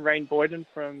Rain Boyden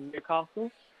from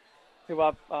Newcastle, who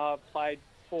I've played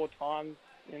 4 times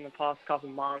in the past couple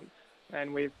of months,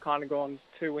 and we've kind of gone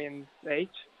 2 wins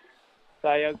each.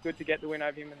 So, yeah, it was good to get the win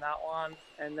over him in that one.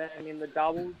 And then in the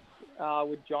doubles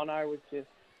with Jono was just,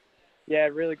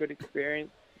 really good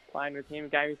experience playing with him.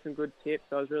 Gave me some good tips,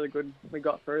 so it was really good we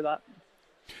got through that.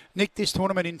 Nick, this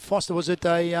tournament in Foster, was it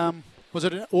an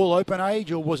all-open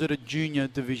age or was it a junior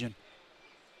division?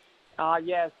 So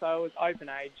it was open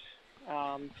age.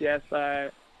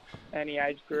 So any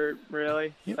age group,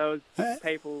 really. Yep. There was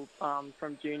people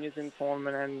from juniors in the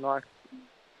tournament and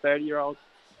 30-year-olds.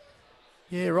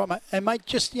 Yeah, right, mate. And, mate,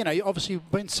 just, obviously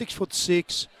being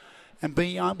 6'6", and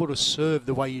being able to serve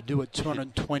the way you do at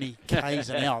 220 k's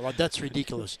an hour, like that's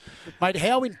ridiculous. Mate,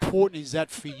 how important is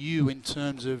that for you in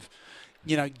terms of,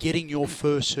 getting your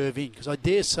first serve in? Because I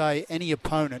dare say any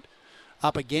opponent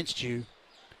up against you,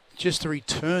 just to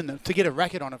return them, to get a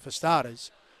racket on it for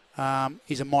starters,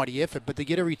 is a mighty effort. But to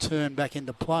get a return back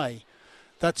into play,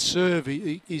 that serve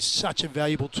is such a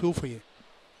valuable tool for you.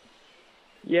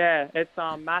 Yeah, it's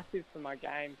massive for my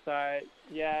game. So,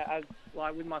 yeah,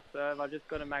 with my serve, I just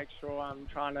got to make sure I'm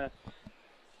trying to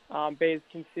be as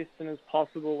consistent as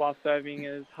possible while serving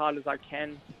as hard as I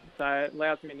can. So it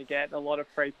allows me to get a lot of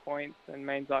free points and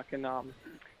means I can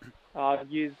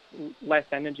use less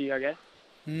energy, I guess.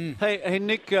 Mm. Hey,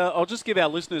 Nick, I'll just give our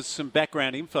listeners some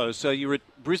background info. So you're at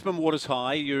Brisbane Waters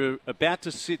High. You're about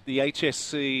to sit the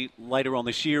HSC later on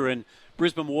this year, and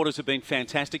Brisbane Waters have been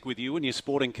fantastic with you and your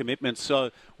sporting commitments,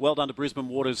 so well done to Brisbane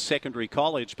Waters Secondary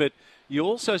College. But you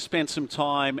also spent some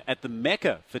time at the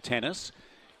Mecca for tennis.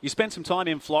 You spent some time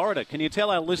in Florida. Can you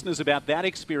tell our listeners about that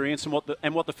experience and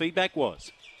what the feedback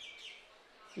was?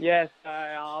 Yes,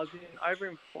 I was over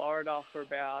in Florida for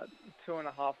about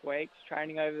 2.5 weeks,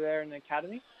 training over there in the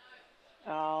academy.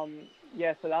 So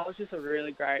that was just a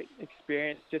really great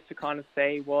experience just to kind of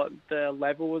see what the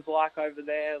level was like over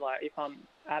there, like if I'm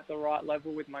at the right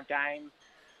level with my game.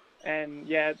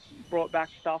 And, brought back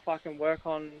stuff I can work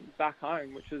on back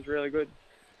home, which was really good.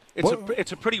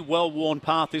 It's a pretty well-worn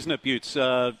path, isn't it, Butts?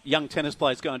 Young tennis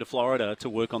players going to Florida to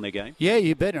work on their game. Yeah,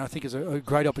 you bet. And I think it's a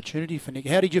great opportunity for Nick.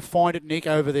 How did you find it, Nick,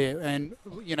 over there? And,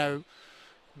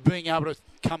 being able to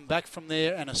come back from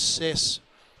there and assess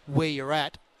where you're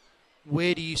at,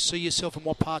 where do you see yourself and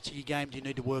what parts of your game do you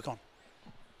need to work on?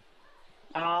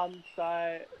 Over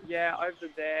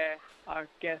there, I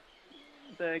guess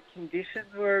the conditions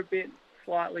were a bit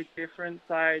slightly different.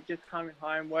 So just coming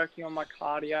home, working on my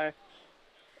cardio,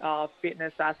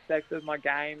 fitness aspects of my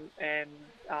game, and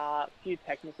a few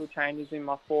technical changes in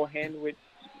my forehand, which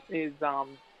is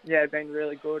been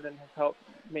really good and has helped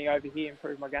me over here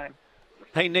improve my game.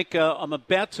 Hey, Nick, I'm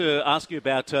about to ask you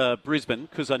about Brisbane,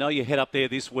 because I know you head up there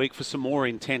this week for some more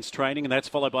intense training, and that's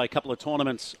followed by a couple of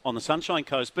tournaments on the Sunshine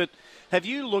Coast. But have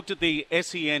you looked at the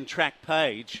SEN track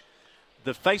page,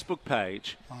 the Facebook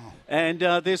page? Oh. And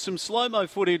there's some slow-mo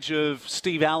footage of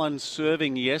Steve Allen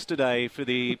serving yesterday for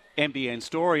the NBN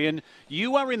story, and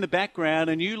you are in the background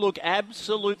and you look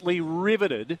absolutely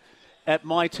riveted at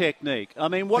my technique. I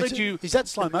mean, Is that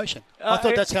slow motion? I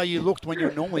thought that's how you looked when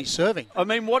you're normally serving. I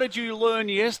mean, what did you learn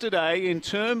yesterday in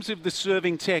terms of the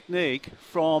serving technique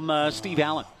from Steve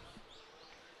Allen?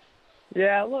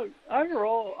 Yeah, look,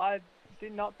 overall, I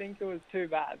did not think it was too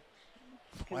bad,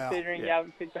 considering you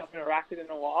haven't picked up a racket in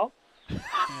a while.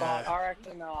 But I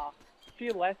reckon a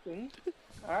few lessons,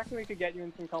 I reckon we could get you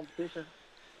in some competition.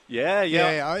 Yeah.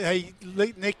 Hey,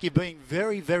 Nick, you're being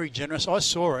very, very generous. I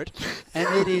saw it, and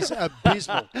it is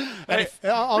abysmal. And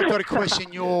I've got to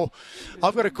question your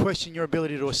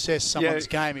ability to assess someone's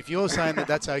game. If you're saying that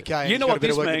that's okay, you know what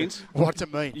this means. What's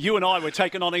it mean? You and I were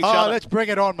taking on each other. Let's bring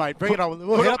it on, mate. Bring it on.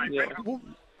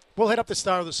 We'll head up to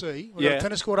Star of the Sea. We've got a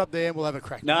tennis court up there, and we'll have a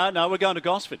crack. No, we're going to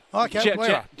Gosford. Okay,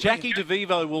 Jackie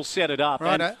DeVivo will set it up,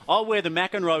 and I'll wear the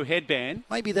McEnroe headband.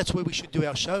 Maybe that's where we should do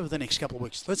our show the next couple of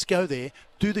weeks. Let's go there,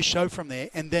 do the show from there,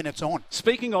 and then it's on.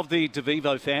 Speaking of the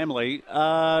DeVivo family,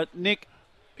 Nick,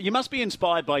 you must be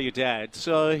inspired by your dad.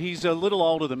 So he's a little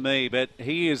older than me, but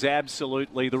he is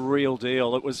absolutely the real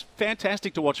deal. It was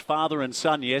fantastic to watch father and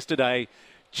son yesterday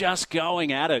just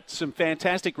going at it. Some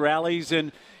fantastic rallies,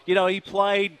 and, he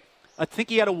played... I think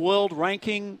he had a world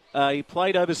ranking. He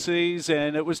played overseas,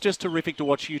 and it was just terrific to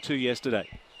watch you two yesterday.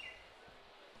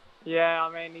 Yeah,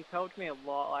 I mean, he's helped me a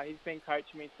lot. Like, he's been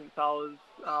coaching me since I was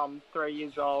 3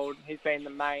 years old. He's been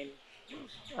the main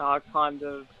kind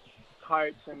of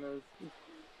coach, and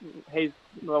he's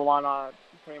the one I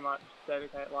pretty much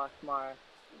dedicate my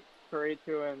career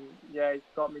to, and he's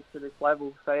got me to this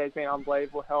level. So he's been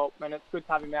unbelievable help, and it's good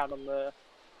to have him out on the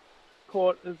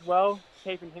court as well,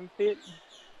 keeping him fit.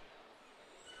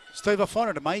 Steve, I find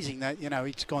it amazing that,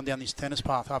 he's gone down this tennis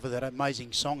path after that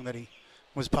amazing song that he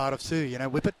was part of too,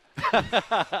 Whip It.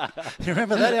 You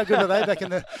remember that? How good were they back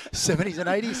in the 70s and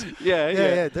 80s?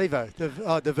 Yeah.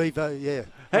 DeVivo, yeah.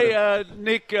 Hey,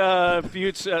 Nick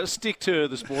Butts, stick to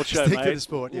the sports show, mate. Stick to the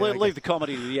sport, Leave the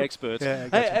comedy to the experts.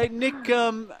 Hey, Nick,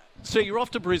 so you're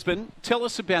off to Brisbane. Tell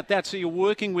us about that. So you're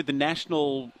working with the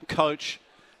national coach,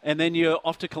 and then you're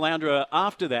off to Caloundra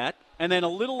after that. And then a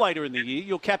little later in the year,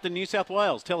 you'll captain New South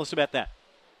Wales. Tell us about that.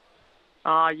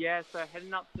 So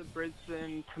heading up to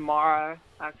Brisbane tomorrow,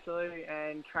 actually,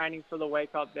 and training for the week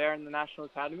up there in the National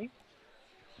Academy.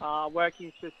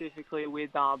 working specifically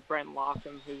with Brent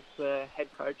Larkham, who's the head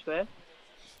coach there.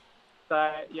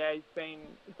 So, yeah, he's been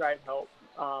great help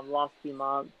last few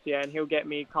months. Yeah, and he'll get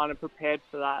me kind of prepared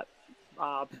for that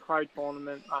pro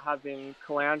tournament I have in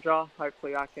Caloundra.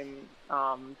 Hopefully I can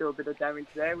do a bit of damage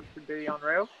there, which would be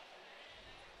unreal.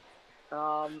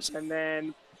 And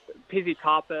then Pizzy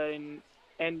Tarpa in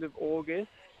end of August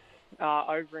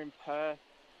over in Perth.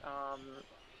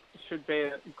 Should be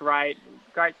a great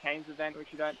teams event, which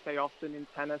you don't see often in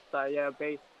tennis. So, yeah, it'll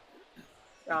be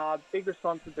big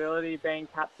responsibility being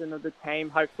captain of the team.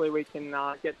 Hopefully we can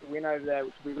get the win over there,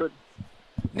 which will be good.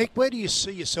 Nick, where do you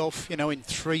see yourself, in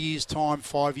 3 years' time,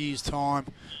 5 years' time,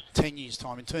 10 years'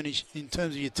 time? In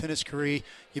terms of your tennis career,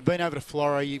 you've been over to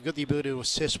Florida, you've got the ability to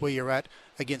assess where you're at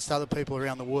against other people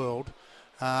around the world.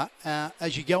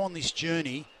 As you go on this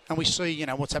journey, and we see,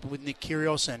 what's happened with Nick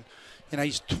Kyrgios, and,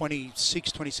 he's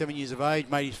 26, 27 years of age,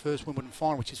 made his first Wimbledon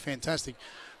final, which is fantastic.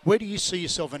 Where do you see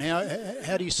yourself, and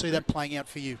how do you see that playing out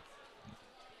for you?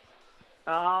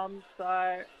 In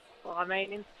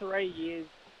 3 years,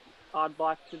 I'd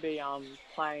like to be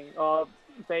playing or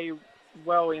be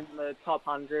well in the top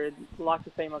 100. I'd like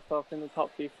to see myself in the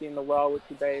top 50 in the world, which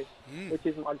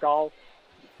is my goal.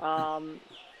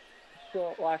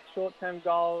 Short-term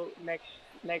goal next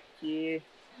year,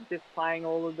 just playing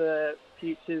all of the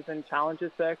futures and challenger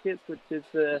circuits, which is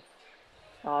the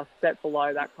step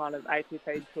below that kind of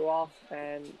ATP tour,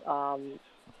 and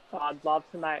I'd love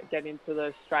to get into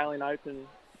the Australian Open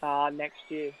next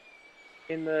year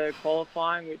in the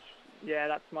qualifying, which, yeah,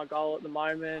 that's my goal at the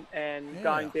moment, and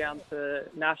going down to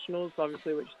Nationals,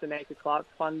 obviously, which Danica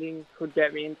Clark's funding could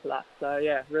get me into that. So,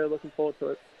 yeah, really looking forward to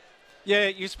it. Yeah,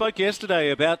 you spoke yesterday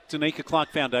about Danica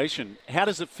Clark Foundation. How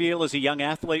does it feel as a young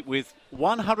athlete with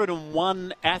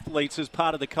 101 athletes as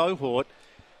part of the cohort,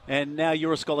 and now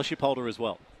you're a scholarship holder as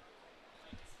well?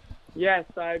 Yeah,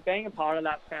 so being a part of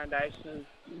that foundation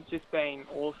has just been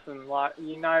awesome.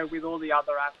 With all the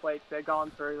other athletes, they're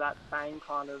going through that same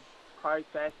kind of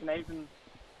process, and even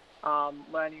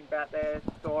learning about their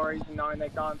stories and knowing they're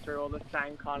going through all the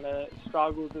same kind of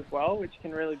struggles as well, which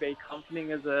can really be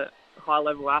comforting as a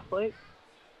high-level athlete.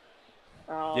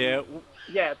 But it's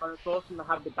awesome to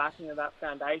have the backing of that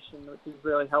foundation, which has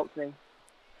really helped me.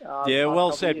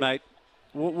 Well said, mate.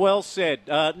 Well said.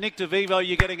 Nick DeVivo,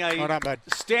 you're getting a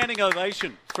standing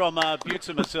ovation from Butts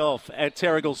and myself at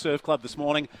Terrigal Surf Club this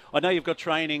morning. I know you've got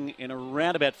training in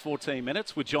around about 14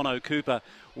 minutes with John O'Cooper.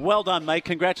 Well done, mate.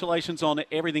 Congratulations on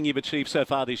everything you've achieved so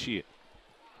far this year.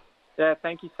 Yeah,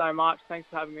 thank you so much. Thanks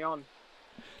for having me on.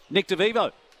 Nick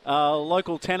DeVivo,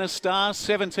 local tennis star,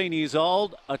 17 years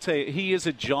old. I tell you, he is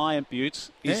a giant,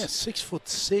 Butts. He's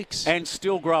 6'6", and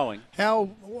still growing.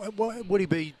 How would he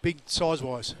be, big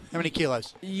size-wise? How many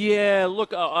kilos? Yeah,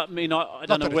 look, I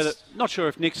don't know whether. Not sure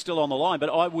if Nick's still on the line, but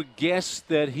I would guess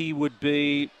that he would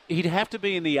be. He'd have to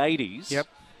be in the 80s. Yep.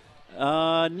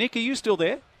 Nick, are you still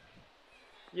there?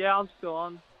 Yeah, I'm still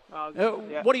on.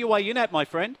 What do you weigh in at, my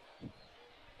friend?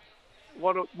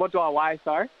 What do I weigh?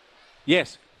 Sorry.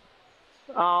 Yes.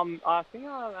 I think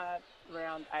I'm at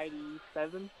around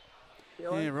 87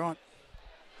 kilos. Yeah, right.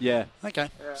 Yeah. Okay.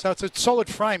 Yeah. So it's a solid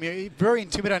frame. You're very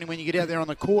intimidating when you get out there on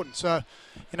the court. And so,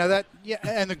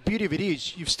 and the beauty of it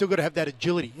is you've still got to have that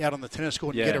agility out on the tennis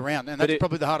court and get around. And that's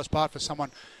probably the hardest part for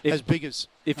someone as big as...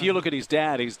 If you look at his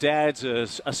dad's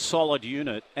a solid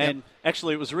unit. And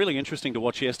actually it was really interesting to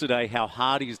watch yesterday how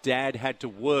hard his dad had to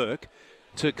work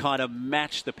to kind of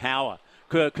match the power.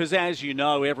 Because, as you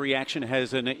know, every action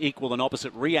has an equal and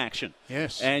opposite reaction.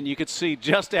 Yes. And you could see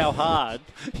just how hard...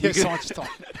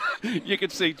 you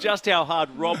could see just how hard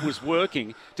Rob was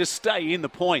working to stay in the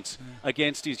points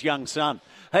against his young son.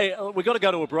 Hey, we've got to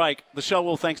go to a break. The show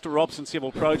all thanks to Robson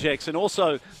Civil Projects and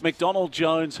also McDonald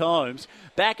Jones Homes.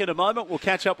 Back in a moment, we'll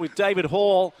catch up with David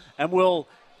Hall and we'll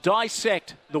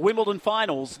dissect the Wimbledon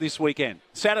finals this weekend.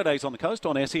 Saturdays on the Coast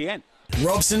on SEN.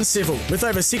 Robson Civil, with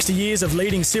over 60 years of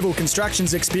leading civil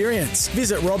constructions experience.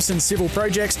 Visit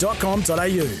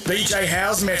robsoncivilprojects.com.au. BJ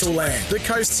Howes Metal Land, the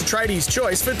coast's tradies'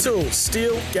 choice for tools,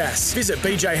 steel, gas. Visit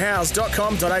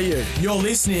bjhowes.com.au. You're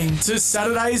listening to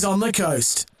Saturdays on the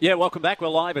Coast. Yeah, welcome back. We're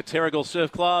live at Terrigal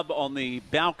Surf Club on the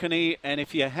balcony. And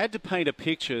if you had to paint a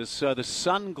picture, so the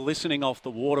sun glistening off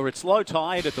the water, it's low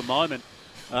tide at the moment.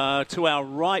 To our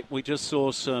right, we just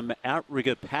saw some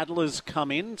outrigger paddlers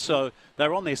come in. So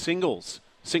they're on their single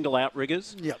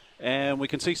outriggers. Yep. And we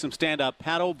can see some stand-up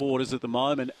paddle boarders at the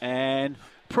moment and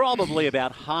probably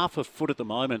about half a foot at the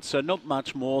moment. So not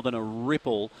much more than a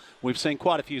ripple. We've seen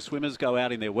quite a few swimmers go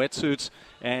out in their wetsuits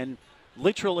and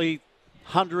literally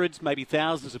hundreds, maybe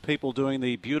thousands of people doing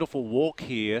the beautiful walk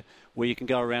here where you can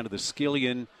go around to the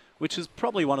Skillion which is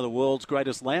probably one of the world's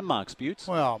greatest landmarks, Butts.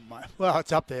 Well,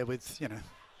 it's up there with,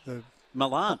 the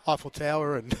Milan. Eiffel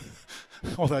Tower and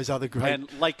all those other great...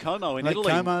 And Lake Como in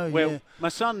Italy. Como, where my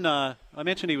son, I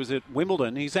mentioned he was at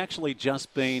Wimbledon. He's actually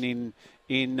just been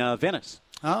in Venice.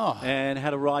 Oh. And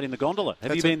had a ride in the gondola.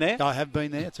 Have you been there? I have been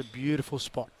there. It's a beautiful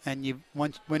spot. And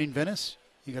when in Venice,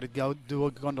 you got to go do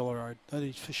a gondola ride. That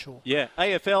is for sure. Yeah.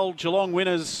 AFL Geelong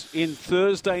winners in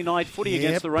Thursday night footy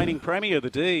against the reigning premier, the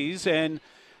D's. And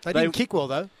they didn't kick well,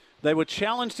 though. They were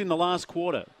challenged in the last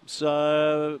quarter.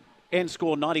 So end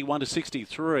score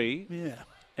 91-63. Yeah.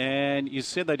 And you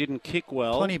said they didn't kick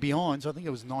well. Plenty of behinds. I think it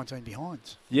was 19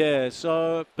 behinds. Yeah,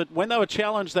 but when they were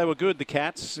challenged, they were good, the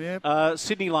Cats. Yep.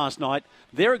 Sydney last night,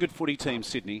 they're a good footy team,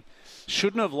 Sydney.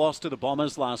 Shouldn't have lost to the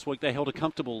Bombers last week. They held a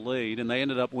comfortable lead, and they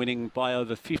ended up winning by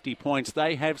over 50 points.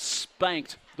 They have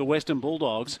spanked the Western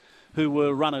Bulldogs, who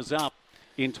were runners-up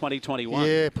in 2021.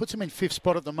 Yeah, puts them in fifth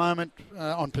spot at the moment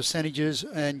on percentages,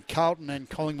 and Carlton and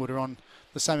Collingwood are on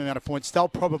the same amount of points. They'll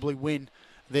probably win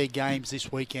their games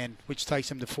this weekend, which takes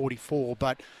them to 44,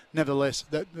 but nevertheless,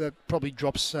 that probably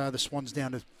drops the Swans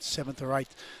down to 7th or 8th.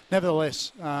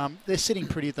 Nevertheless, they're sitting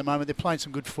pretty at the moment. They're playing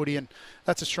some good footy, and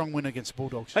that's a strong win against the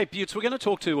Bulldogs. Hey, Butts, we're going to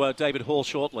talk to David Hall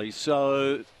shortly.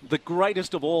 So, the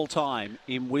greatest of all time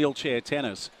in wheelchair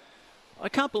tennis. I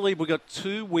can't believe we got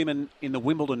 2 women in the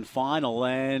Wimbledon final,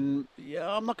 and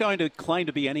I'm not going to claim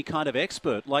to be any kind of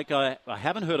expert. Like, I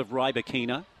haven't heard of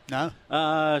Rybakina. No.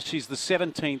 She's the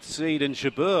 17th seed, and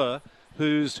Jabeur,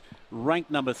 who's ranked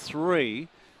number 3.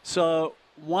 So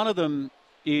one of them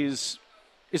is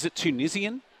it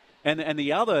Tunisian? And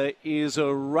the other is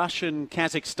a Russian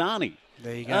Kazakhstani.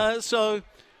 There you go. So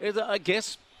I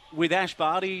guess with Ash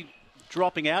Barty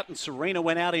dropping out and Serena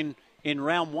went out in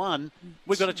round 1,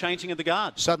 we've got a changing of the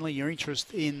guard. Suddenly your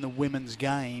interest in the women's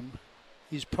game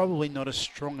is probably not as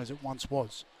strong as it once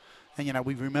was. And,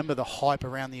 we remember the hype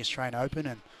around the Australian Open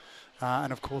and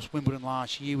of course, Wimbledon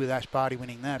last year with Ash Barty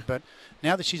winning that. But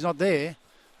now that she's not there,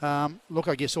 look,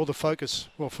 I guess all the focus,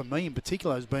 well, for me in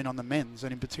particular, has been on the men's,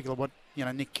 and in particular what,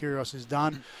 Nick Kyrgios has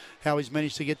done, how he's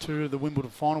managed to get to the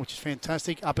Wimbledon final, which is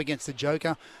fantastic, up against the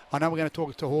Joker. I know we're going to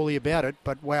talk to Hawley about it,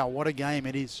 but wow, what a game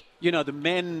it is. The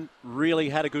men really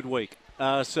had a good week.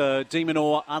 So De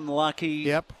Minaur unlucky.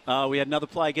 Yep. We had another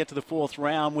player get to the 4th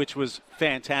round, which was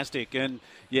fantastic. And,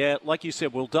 yeah, like you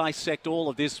said, we'll dissect all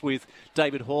of this with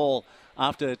David Hall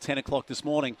after 10 o'clock this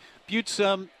morning. Butts,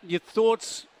 your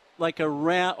thoughts,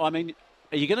 around... I mean,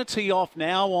 are you going to tee off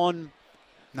now on...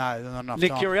 No, not enough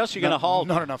Nick time. Kyrgios, you're going to hold...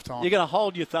 Not enough time. You're going to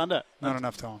hold your thunder. Not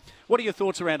enough time. What are your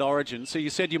thoughts around Origin? So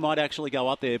you said you might actually go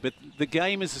up there, but the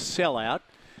game is a sellout.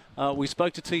 We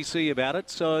spoke to TC about it,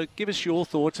 so give us your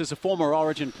thoughts as a former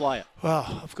Origin player.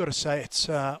 Well, I've got to say it's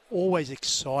always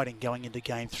exciting going into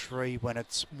Game 3 when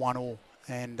it's 1-1.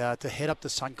 And to head up to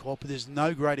Suncorp, there's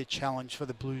no greater challenge for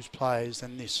the Blues players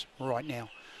than this right now.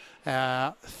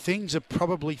 Things have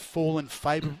probably fallen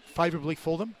favourably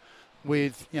for them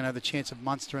with, the chance of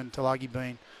Munster and Tulagi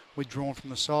being withdrawn from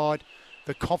the side,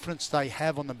 the confidence they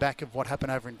have on the back of what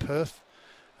happened over in Perth.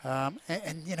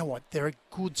 And you know what? They're a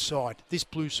good side. This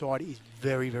blue side is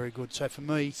very, very good. So for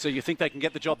me... So you think they can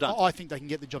get the job done? I think they can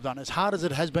get the job done. As hard as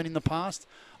it has been in the past,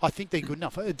 I think they're good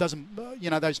enough. It doesn't...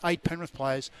 those 8 Penrith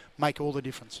players make all the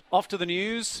difference. Off to the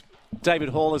news. David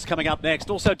Hall is coming up next.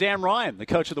 Also, Dan Ryan, the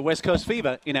coach of the West Coast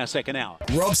Fever, in our second hour.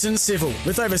 Robson Civil,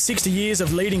 with over 60 years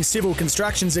of leading civil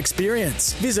constructions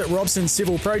experience. Visit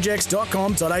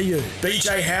robsoncivilprojects.com.au.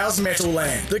 BJ Howes Metal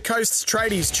Land, the coast's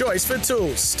tradies' choice for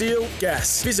tools, steel,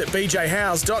 gas. Visit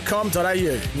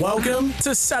bjhowes.com.au. Welcome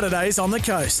to Saturdays on the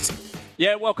Coast.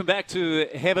 Yeah, welcome back to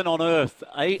Heaven on Earth,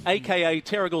 a.k.a.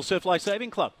 Terrigal Surf Life Saving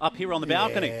Club, up here on the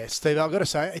balcony. Yeah, Steve, I've got to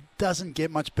say, it doesn't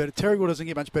get much better. Terrigal doesn't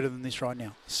get much better than this right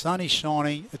now. Sun is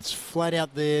shining. It's flat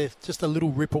out there, just a little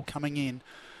ripple coming in.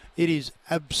 It is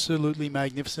absolutely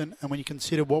magnificent. And when you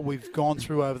consider what we've gone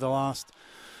through over the last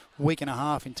week and a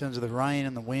half in terms of the rain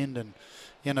and the wind and,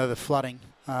 the flooding,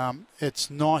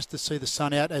 it's nice to see the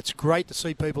sun out. It's great to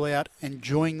see people out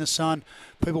enjoying the sun,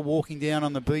 people walking down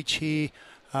on the beach here.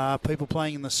 People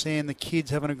playing in the sand, the kids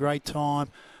having a great time,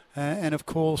 and of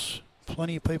course,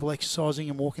 plenty of people exercising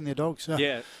and walking their dogs. So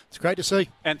yeah, it's great to see.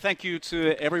 And thank you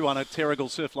to everyone at Terrigal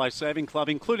Surf Life Saving Club,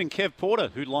 including Kev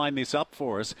Porter, who lined this up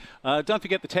for us. Don't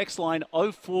forget the text line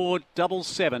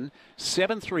 0477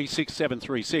 736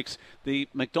 736. The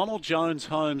McDonald Jones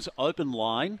Homes open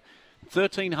line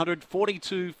 1300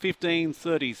 42 15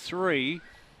 33.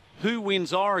 Who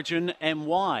wins Origin and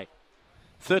why?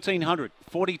 1300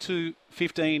 42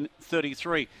 15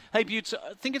 33. Hey, Butts,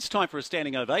 I think it's time for a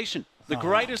standing ovation. The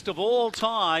greatest of all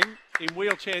time in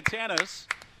wheelchair tennis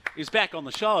is back on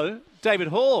the show. David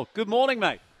Hall, good morning,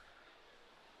 mate.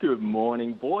 Good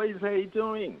morning, boys. How you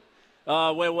doing?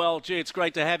 We're well. Gee, it's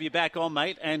great to have you back on,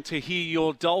 mate, and to hear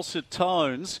your dulcet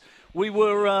tones. We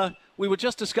were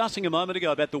just discussing a moment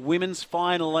ago about the women's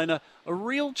final and a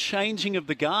real changing of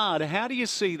the guard. How do you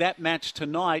see that match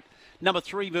tonight? Number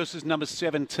 3 versus number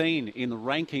 17 in the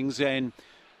rankings, and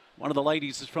one of the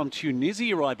ladies is from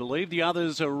Tunisia, I believe. The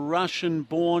others are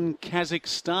Russian-born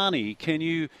Kazakhstani. Can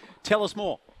you tell us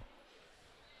more?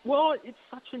 Well, it's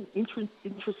such an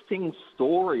interesting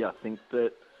story, I think,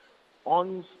 that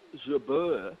Ons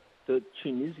Jabeur, the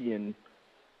Tunisian,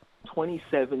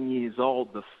 27 years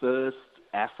old, the first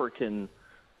African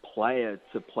player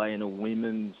to play in a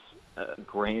women's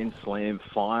Grand Slam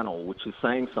final, which is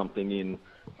saying something in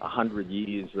 100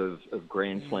 years of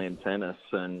Grand Slam tennis.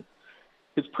 And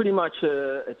it's pretty much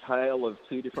a tale of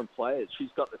two different players.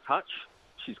 She's got the touch,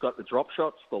 she's got the drop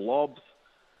shots, the lobs.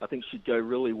 I think she'd go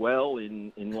really well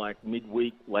in like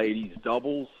midweek ladies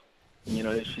doubles. You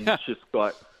know, she's just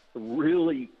got a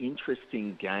really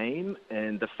interesting game.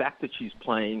 And the fact that she's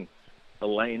playing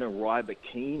Elena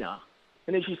Rybakina,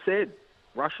 and as you said,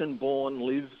 Russian-born,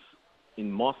 lives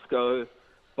in Moscow,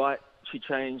 but she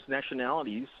changed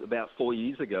nationalities about 4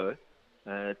 years ago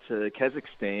to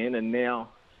Kazakhstan, and now,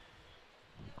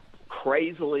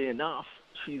 crazily enough,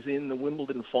 she's in the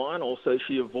Wimbledon final, so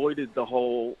she avoided the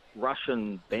whole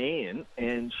Russian ban,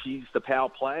 and she's the power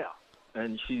player.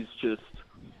 And she's just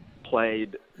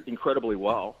played incredibly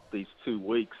well these 2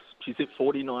 weeks. She's hit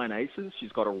 49 aces.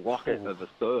 She's got a rocket of a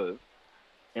serve.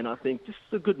 And I think this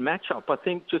is a good matchup. I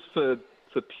think just for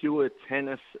pure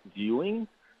tennis viewing,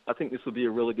 I think this will be a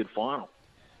really good final.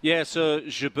 Yeah, so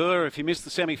Jabeur, if you missed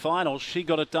the semi-finals, she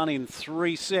got it done in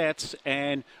 3 sets.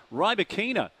 And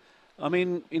Rybakina, I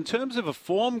mean, in terms of a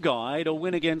form guide, a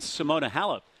win against Simona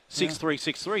Halep, 6-3,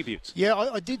 6-3 views. Yeah,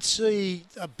 I did see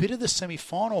a bit of the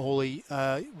semi-final, Hawley,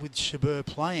 with Jabeur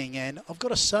playing, and I've got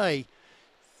to say,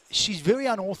 she's very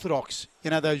unorthodox. You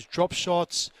know, those drop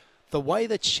shots, the way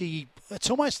that it's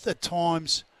almost at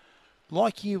times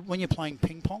like when you're playing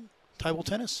ping pong, table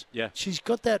tennis. Yeah. She's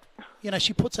got that, you know,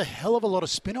 she puts a hell of a lot of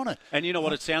spin on it. And you know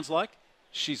what it sounds like?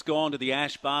 She's gone to the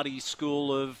Ash Barty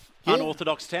school of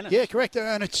unorthodox tennis. Yeah, correct.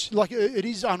 And it's like, it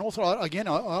is unorthodox. Again,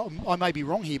 I may be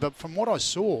wrong here, but from what I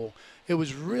saw, it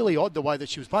was really odd the way that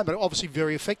she was playing, but obviously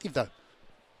very effective though.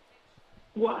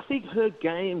 Well, I think her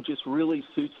game just really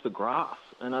suits the grass.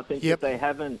 And I think that they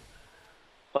haven't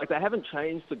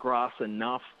changed the grass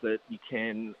enough that you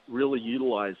can really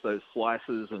utilize those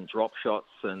slices and drop shots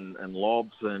and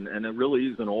lobs, and it really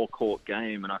is an all-court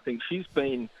game. And I think she's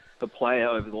been a player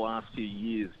over the last few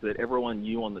years that everyone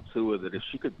knew on the tour that if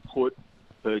she could put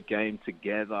her game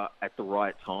together at the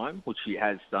right time, which she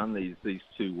has done these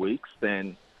 2 weeks,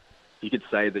 then you could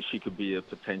say that she could be a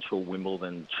potential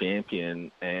Wimbledon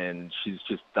champion, and she's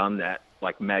just done that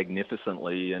like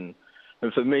magnificently. And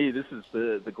for me, this is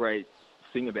the great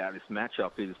thing about this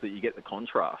matchup is that you get the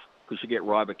contrast, because you get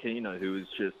Rybakina, who is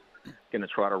just going to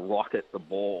try to rocket the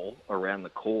ball around the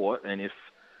court, and if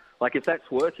that's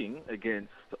working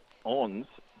against Ons,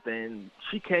 then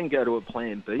she can go to a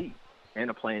plan B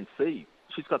and a plan C.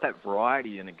 She's got that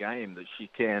variety in a game that she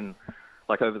can,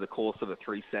 like over the course of a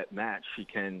 3-set match, she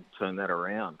can turn that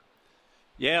around.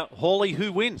 Yeah, Hawley,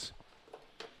 who wins?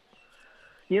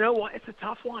 You know what? It's a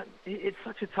tough one. It's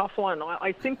such a tough one.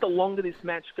 I think the longer this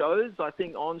match goes, I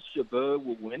think Ons Jabeur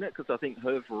will win it, because I think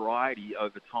her variety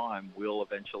over time will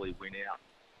eventually win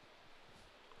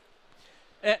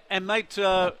out. And mate,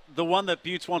 the one that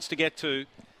Butts wants to get to,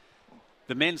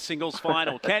 the men's singles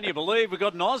final. Can you believe we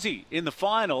got an Aussie in the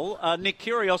final? Nick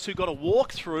Kyrgios, who got a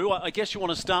walkthrough. I guess you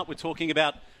want to start with talking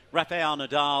about Rafael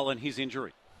Nadal and his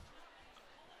injury.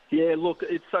 Yeah, look,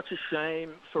 it's such a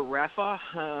shame for Rafa.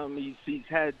 He's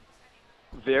had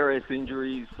various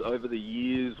injuries over the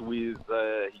years with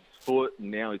his foot,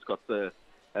 and now he's got the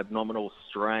abdominal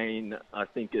strain. I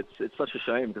think it's such a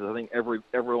shame, because I think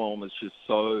everyone was just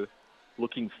so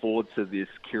looking forward to this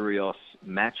Kyrgios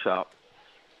matchup,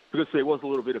 because there was a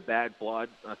little bit of bad blood,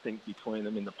 I think, between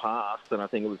them in the past, and I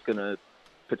think it was going to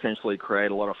potentially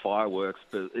create a lot of fireworks,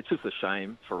 but it's just a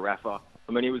shame for Rafa.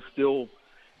 I mean, he was still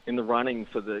in the running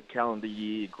for the calendar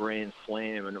year Grand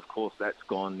Slam, and of course that's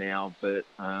gone now, but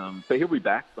he'll be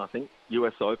back, I think.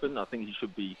 US Open, I think he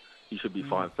should be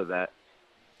fine for that.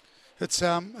 It's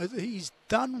he's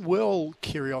done well,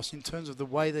 Kyrgios, in terms of the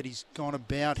way that he's gone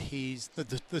about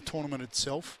the tournament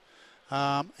itself.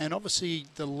 And obviously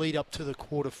the lead up to the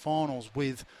quarterfinals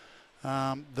with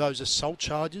those assault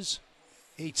charges.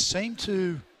 He seemed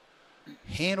to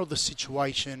handle the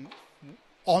situation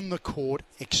on the court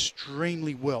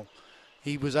extremely well.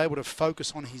 He was able to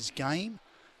focus on his game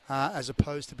as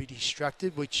opposed to be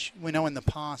distracted, which we know in the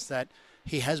past that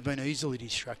he has been easily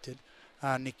distracted,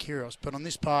 Nick Kyrgios. But on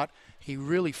this part, he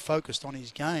really focused on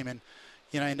his game and,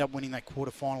 end up winning that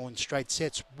quarterfinal in straight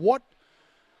sets. What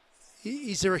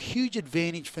is there a huge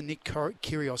advantage for Nick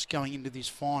Kyrgios going into this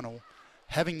final,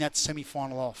 having that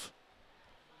semi-final off?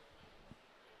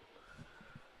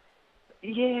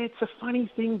 Yeah, it's a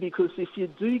funny thing because if you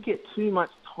do get too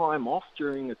much time off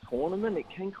during a tournament, it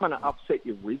can kind of upset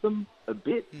your rhythm a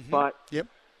bit. Mm-hmm. But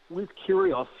with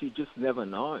Kyrgios, you just never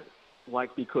know.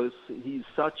 Because he's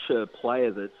such a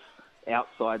player that's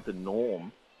outside the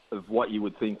norm of what you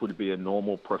would think would be a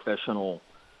normal professional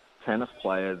tennis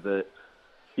player, that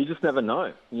you just never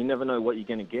know. You never know what you're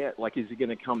going to get. Is he going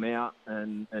to come out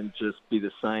and just be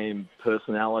the same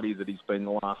personality that he's been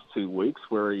the last 2 weeks,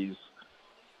 where he's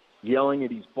yelling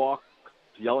at his box,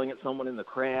 yelling at someone in the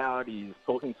crowd, he's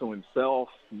talking to himself,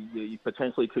 you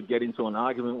potentially could get into an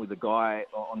argument with a guy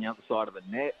on the other side of the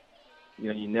net.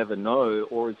 You never know.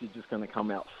 Or is he just going to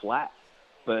come out flat?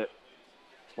 But,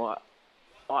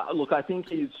 I think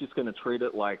he's just going to treat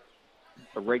it like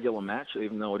a regular match,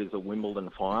 even though it is a Wimbledon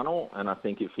final. And I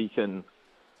think if he can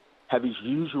have his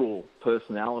usual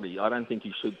personality, I don't think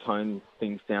he should tone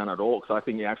things down at all, because I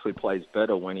think he actually plays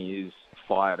better when he is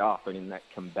fired up and in that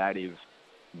combative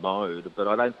mode. But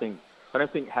I don't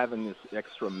think having this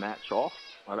extra match off,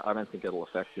 I don't think it'll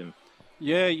affect him.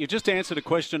 Yeah, you just answered a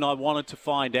question I wanted to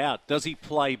find out. Does he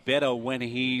play better when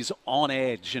he's on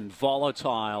edge and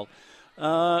volatile?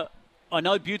 I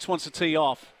know Butts wants to tee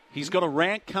off. He's got a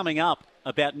rant coming up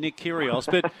about Nick Kyrgios,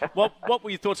 but what were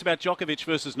your thoughts about Djokovic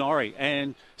versus Norrie?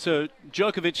 And so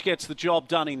Djokovic gets the job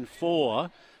done in 4,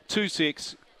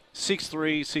 2-6,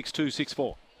 6-3, 6-2,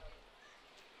 6-4.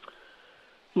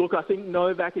 Look, I think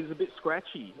Novak is a bit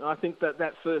scratchy. I think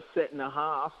that first set and a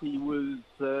half, he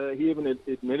even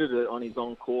admitted it on his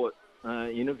on-court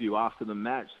interview after the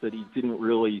match, that he didn't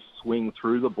really swing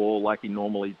through the ball like he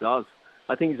normally does.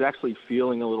 I think he's actually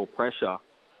feeling a little pressure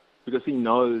because he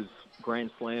knows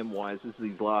Grand Slam-wise, this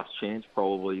is his last chance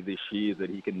probably this year that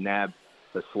he can nab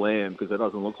a slam, because it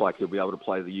doesn't look like he'll be able to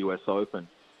play the US Open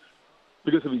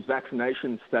because of his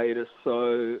vaccination status.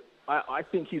 So I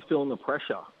think he's feeling the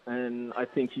pressure, and I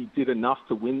think he did enough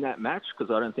to win that match,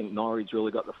 because I don't think Norrie's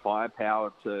really got the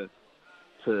firepower to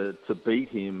beat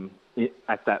him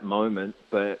at that moment.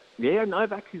 But yeah,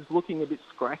 Novak is looking a bit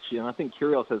scratchy, and I think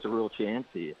Kyrgios has a real chance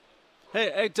here.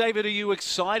 Hey, David, are you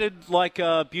excited like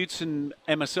Butts and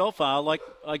myself are?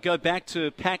 I go back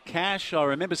to Pat Cash. I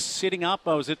remember sitting up.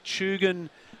 I was at Tugun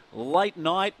late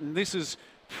night, and this is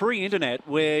pre-internet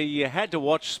where you had to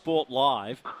watch sport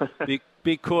live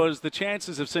because the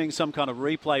chances of seeing some kind of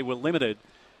replay were limited.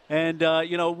 And,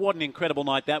 what an incredible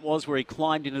night that was, where he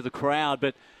climbed into the crowd.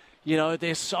 But,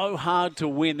 they're so hard to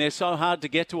win. They're so hard to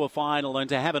get to a final, and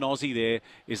to have an Aussie there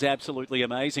is absolutely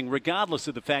amazing, regardless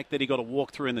of the fact that he got to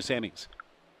walk through in the semis.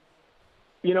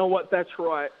 You know what? That's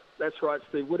right. That's right,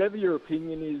 Steve. Whatever your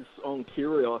opinion is on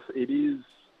Kyrgios, it is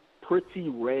pretty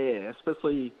rare,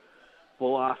 especially the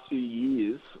last few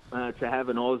years, to have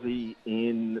an Aussie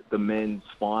in the men's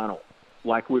final.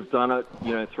 Like we've done it,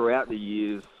 throughout the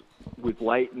years with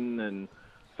Leighton and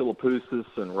Philippoussis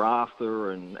and Rafter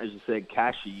and, as you said,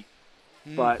 Kashi.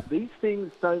 But these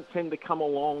things don't tend to come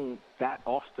along that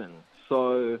often.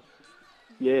 So,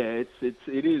 yeah, it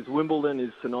is. Wimbledon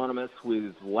is synonymous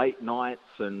with late nights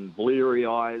and bleary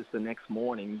eyes the next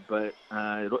morning, but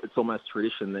it's almost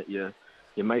tradition that you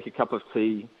make a cup of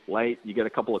tea late, you get a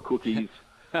couple of cookies,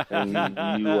 and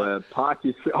you park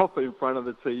yourself in front of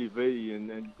the TV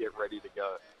and get ready to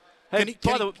go. Hey,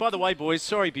 by the way, boys,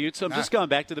 sorry, Butts, I'm just going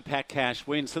back to the Pat Cash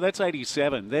win. So that's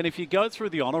 87. Then if you go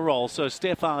through the honour roll, so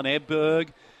Stefan Edberg,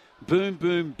 Boom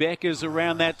Boom Becker's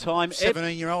around that time.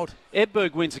 17-year-old.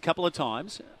 Edberg wins a couple of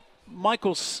times.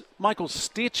 Michael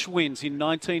Stitch wins in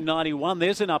 1991.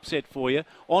 There's an upset for you.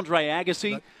 Andre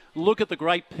Agassi. Look at the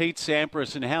great Pete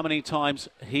Sampras and how many times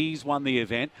he's won the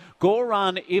event.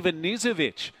 Goran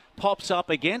Ivanisevic pops up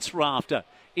against Rafter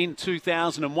in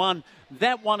 2001.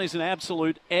 That one is an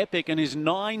absolute epic and is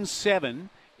 9-7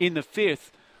 in the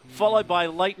fifth, followed by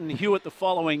Leighton Hewitt the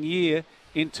following year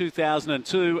in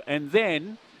 2002, and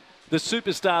then the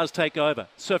superstars take over.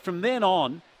 So from then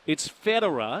on, it's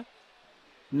Federer,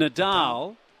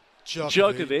 Nadal,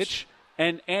 Djokovic,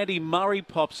 and Andy Murray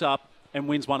pops up and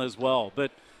wins one as well.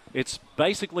 But it's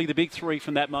basically the big three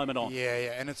from that moment on. Yeah,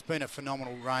 and it's been a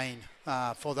phenomenal reign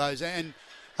for those. And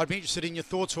I'd be interested in your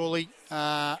thoughts, Hawley.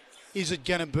 Is it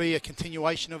going to be a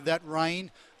continuation of that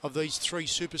reign of these three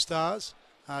superstars?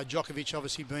 Djokovic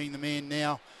obviously being the man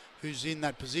now who's in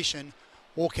that position,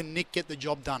 or can Nick get the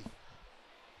job done?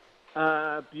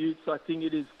 Butts, I think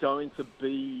it is going to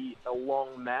be a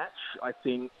long match. I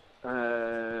think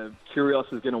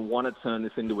Kyrgios is going to want to turn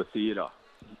this into a theatre,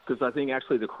 because I think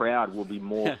actually the crowd will be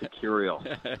more for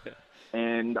Kyrgios.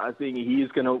 And I think he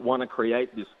is going to want to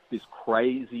create this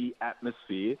crazy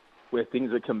atmosphere where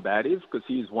things are combative, because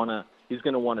he's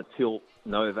going to want to tilt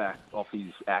Novak off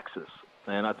his axis.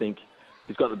 And I think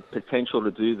he's got the potential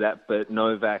to do that. But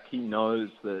Novak, he knows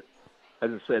that,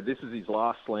 as I said, this is his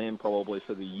last slam probably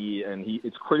for the year, and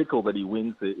it's critical that he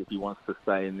wins it if he wants to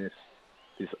stay in this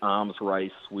arms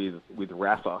race with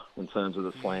Rafa in terms of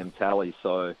the slam tally.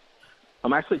 So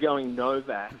I'm actually going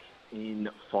Novak in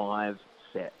 5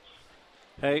 sets.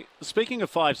 Hey, speaking of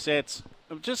 5 sets,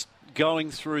 I'm just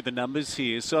going through the numbers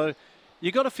here. So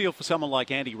you got to feel for someone like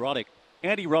Andy Roddick.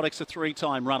 Andy Roddick's a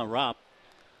 3-time runner-up.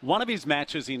 One of his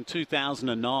matches in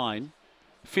 2009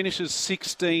 finishes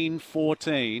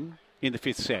 16-14 in the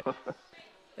 5th set.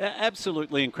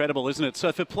 Absolutely incredible, isn't it?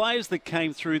 So for players that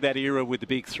came through that era with the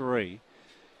big three,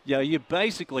 you're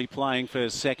basically playing for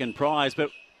second prize.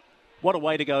 But what a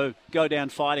way to go down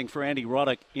fighting for Andy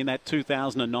Roddick in that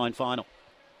 2009 final.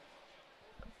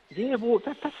 Yeah, well,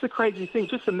 that's the crazy thing.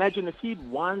 Just imagine if he'd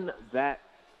won that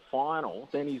final,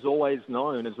 then he's always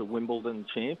known as a Wimbledon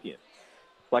champion.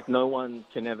 Like, no one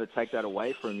can ever take that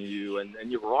away from you.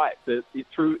 And you're right, that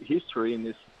through history in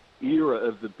this era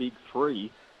of the big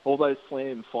three, all those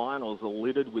slam finals are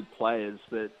littered with players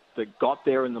that got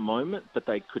there in the moment, but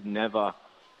they could never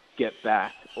get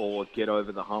back or get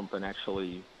over the hump and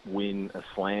actually win a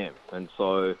slam. And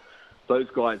so those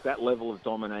guys, that level of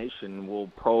domination will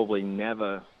probably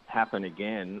never happen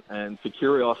again. And for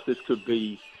Kyrgios, this could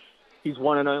be his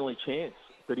one and only chance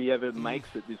that he ever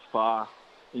makes it this far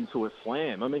into a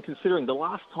slam. I mean, considering the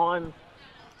last time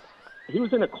he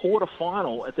was in a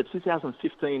quarter-final at the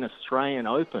 2015 Australian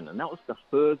Open, and that was the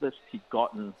furthest he'd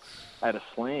gotten at a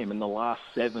slam in the last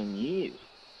 7 years.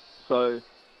 So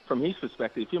from his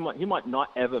perspective, he might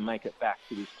not ever make it back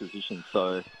to this position.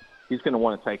 So he's going to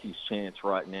want to take his chance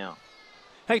right now.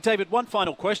 Hey, David, one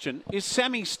final question. Is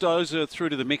Sammy Stosur through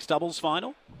to the mixed doubles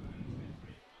final?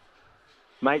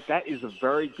 Mate, that is a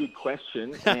very good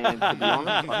question. And to be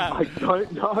honest, I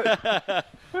don't know.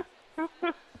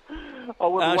 I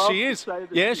would love she is. To say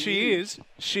that yeah, she is.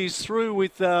 She's through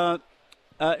with,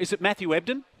 is it Matthew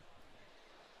Ebden?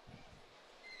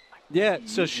 Yeah,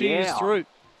 so she is through.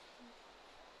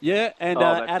 Yeah, and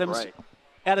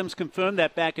Adams confirmed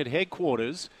that back at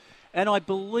headquarters. And I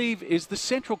believe is the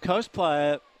Central Coast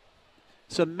player,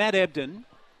 so Matt Ebden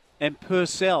and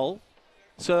Purcell.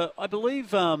 So I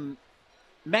believe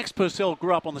Max Purcell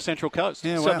grew up on the Central Coast.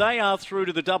 Yeah, so they are through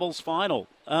to the doubles final,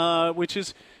 which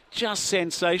is just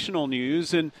sensational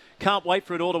news, and can't wait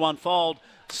for it all to unfold.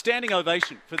 Standing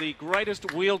ovation for the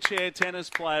greatest wheelchair tennis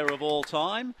player of all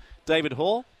time, David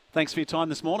Hall. Thanks for your time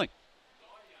this morning.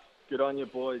 Good on you,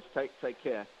 boys. Take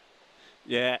care.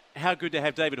 Yeah, how good to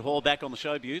have David Hall back on the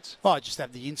show, Butts. Oh, I just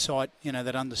have the insight,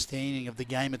 that understanding of the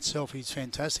game itself. He's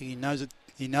fantastic. He knows it.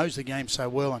 He knows the game so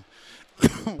well. And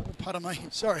pardon me,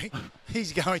 sorry,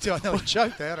 he's going to. I know he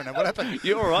choked there. I don't know what happened.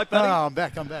 You all right, buddy? Oh, I'm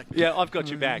back. Yeah, I've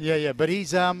got you back. Yeah. But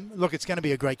he's look, it's going to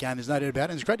be a great game. There's no doubt about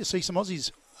it. And it's great to see some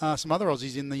Aussies, some other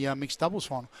Aussies in the mixed doubles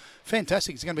final.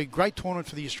 Fantastic. It's going to be a great tournament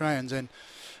for the Australians. And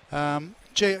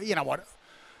you know what?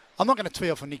 I'm not going to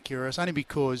tee off on Nick Kyrgios only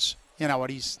because you know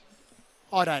what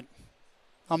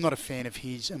I'm not a fan of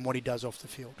his and what he does off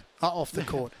the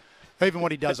court, even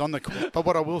what he does on the court. But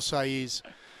what I will say is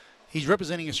he's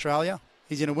representing Australia.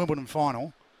 He's in a Wimbledon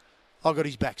final. I've got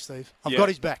his back, Steve. I've got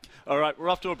his back. All right, we're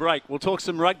off to a break. We'll talk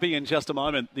some rugby in just a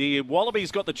moment. The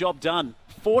Wallabies got the job done.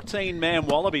 14-man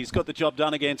Wallabies got the job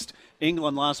done against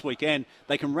England last weekend.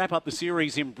 They can wrap up the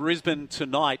series in Brisbane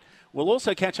tonight. We'll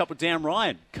also catch up with Dan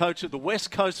Ryan, coach of the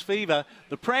West Coast Fever,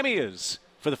 the Premiers,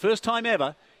 for the first time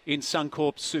ever in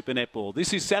Suncorp Super Netball.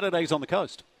 This is Saturdays on the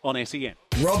Coast on SEN.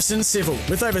 Robson Civil,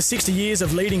 with over 60 years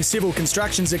of leading civil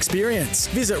constructions experience.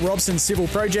 Visit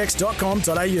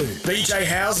robsoncivilprojects.com.au. BJ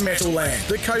Howes Metal Land,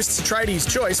 the coast's tradies'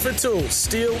 choice for tools,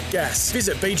 steel, gas.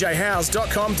 Visit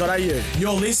bjhowes.com.au.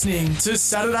 You're listening to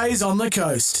Saturdays on the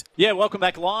Coast. Yeah, welcome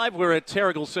back live. We're at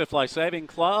Terrigal Surf Life Saving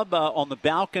Club on the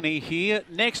balcony here.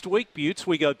 Next week, Butts,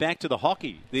 we go back to the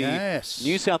hockey. The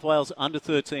New South Wales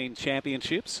Under-13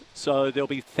 Championships. So there'll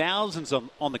be thousands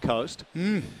on the coast.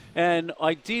 And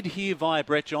I did hear via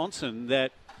Brett Johnson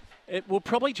that it will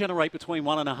probably generate between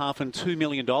 $1.5 and $2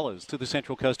 million to the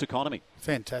Central Coast economy.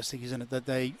 Fantastic, isn't it, that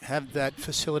they have that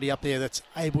facility up there that's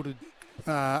able to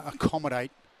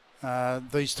accommodate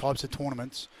these types of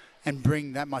tournaments and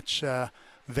bring that much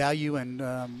value and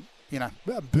a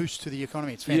boost to the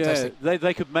economy. It's fantastic. Yeah,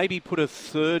 they could maybe put a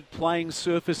third playing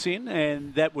surface in,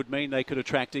 and that would mean they could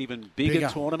attract even bigger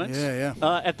tournaments.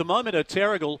 Yeah. At the moment at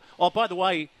Terrigal, oh, by the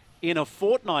way, in a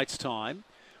fortnight's time,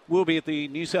 we'll be at the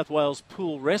New South Wales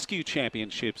Pool Rescue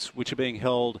Championships, which are being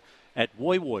held at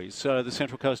Woy Woy. So the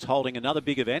Central Coast holding another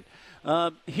big event.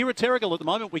 Here at Terrigal at the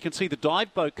moment, we can see the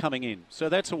dive boat coming in. So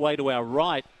that's away to our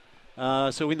right.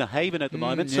 So in the Haven at the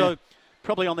moment. Yeah. So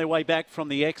probably on their way back from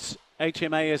the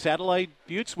ex-HMAS Adelaide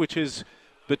Buttes, which is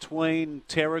between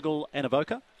Terrigal and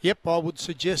Avoca. Yep, I would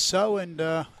suggest so. And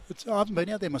I haven't been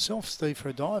out there myself, Steve, for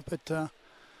a dive, but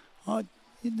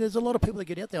there's a lot of people that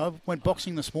get out there. I went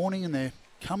boxing this morning and they're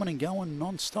coming and going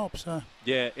non-stop. So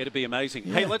yeah, it'd be amazing.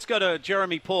 Yeah. Hey, let's go to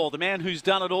Jeremy Paul, the man who's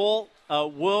done it all, a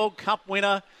World Cup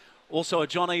winner, also a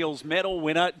John Eales medal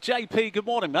winner. JP, good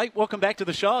morning, mate. Welcome back to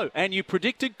the show. And you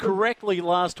predicted correctly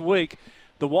last week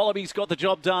the Wallabies got the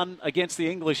job done against the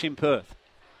English in Perth.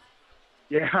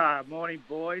 Yeah, morning,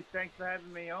 boys. Thanks for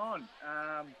having me on.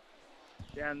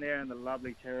 Down there in the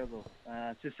lovely Terrigal.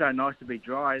 It's just so nice to be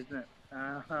dry, isn't it?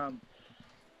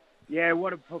 Yeah,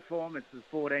 what a performance with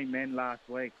 14 men last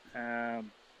week.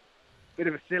 Bit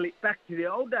of a silly, back to the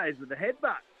old days with the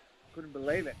headbutt. Couldn't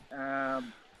believe it.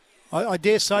 I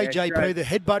dare say, yeah, JP, great. the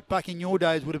headbutt back in your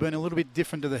days would have been a little bit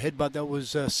different to the headbutt that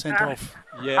was sent off.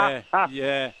 Yeah,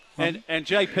 yeah. And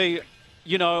JP,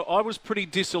 you know, I was pretty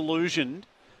disillusioned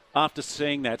after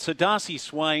seeing that. So Darcy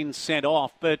Swain sent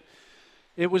off, but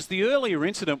it was the earlier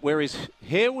incident where his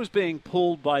hair was being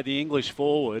pulled by the English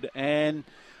forward, and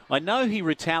I know he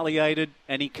retaliated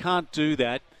and he can't do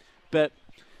that, but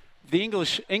the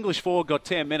English forward got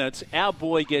 10 minutes. Our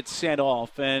boy gets sent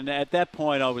off, and at that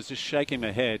point I was just shaking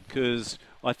my head because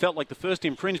I felt like the first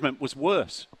infringement was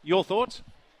worse. Your thoughts?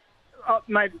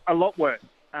 Mate, a lot worse.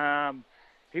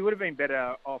 He would have been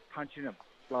better off punching him.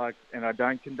 And I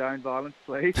don't condone violence,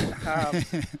 please.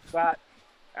 But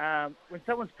when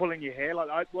someone's pulling your hair,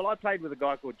 I played with a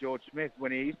guy called George Smith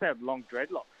when he used to have long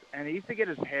dreadlocks, and he used to get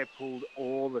his hair pulled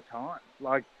all the time.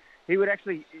 He would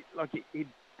actually, he'd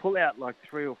pull out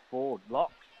 3 or 4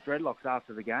 dreadlocks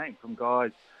after the game from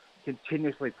guys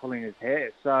continuously pulling his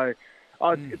hair. So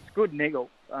it's good niggle.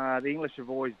 The English have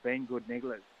always been good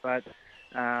nigglers, but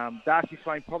Darcy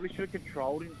Swain probably should have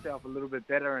controlled himself a little bit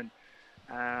better. And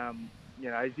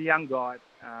he's a young guy,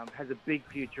 has a big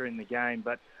future in the game.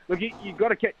 But look, you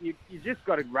just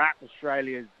got to wrap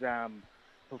Australia's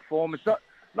performance,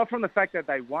 not from the fact that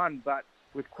they won, but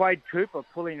with Quade Cooper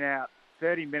pulling out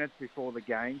 30 minutes before the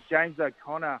game. James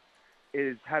O'Connor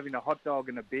is having a hot dog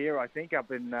and a beer, I think,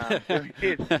 up in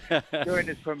doing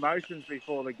his promotions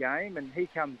before the game, and he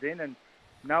comes in, and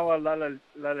Noah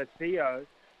Lolesio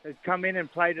has come in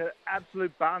and played an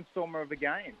absolute barnstormer of a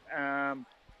game.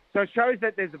 So it shows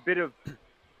that there's a bit of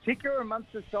ticker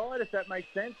amongst the side, if that makes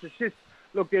sense. It's just,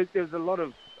 look, there's a lot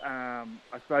of, I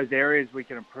suppose, areas we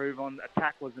can improve on.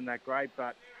 Attack wasn't that great,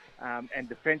 but and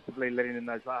defensively letting in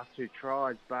those last 2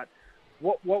 tries. But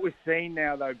what we're seeing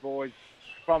now, though, boys,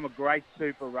 from a great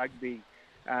Super Rugby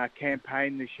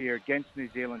campaign this year against New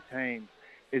Zealand teams,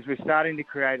 is we're starting to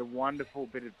create a wonderful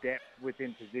bit of depth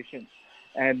within positions.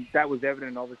 And that was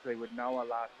evident, obviously, with Noah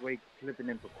last week, slipping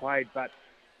in for Quade. But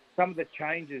some of the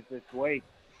changes this week,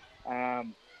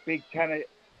 big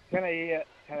Tanaila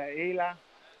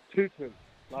Tutu,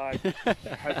 I hope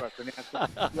I pronounced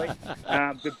that correctly.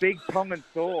 The big Tongan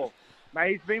Thor.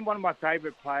 Mate, he's been one of my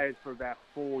favourite players for about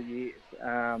 4 years.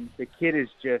 The kid is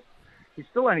he's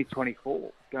still only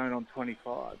 24, going on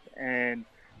 25. And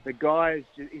the guy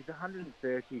he's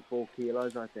 134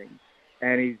 kilos, I think.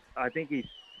 And I think he's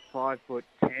 5'10"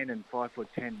 and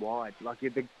 5'10" wide.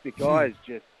 The guy is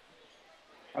just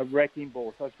a wrecking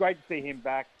ball. So it's great to see him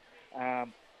back.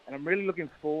 And I'm really looking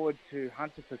forward to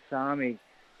Hunter Fasami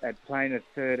playing at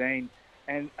 13.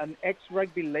 And an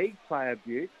ex-rugby league player,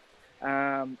 Butte,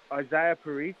 Isaiah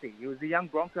Parisi. He was a young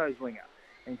Broncos winger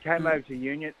and came over to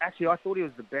Union. Actually, I thought he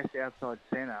was the best outside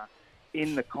centre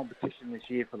in the competition this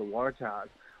year for the Waratahs.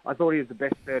 I thought he was the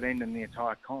best 13 in the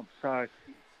entire comp. So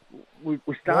we're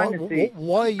starting to see...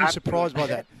 Why are you surprised by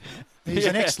that? He's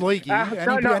an ex-leaguey.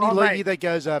 Any leaguey that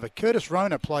goes over. Curtis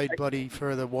Rona played bloody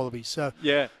for the Wallabies. So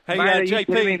yeah. Hey, mate,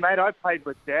 JP. Mate, I played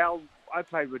with Dell.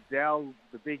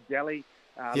 The big Delhi.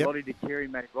 Lottie Dakiri,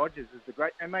 Matty Rogers is the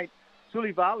great... And, mate,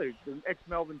 Sulivalu, the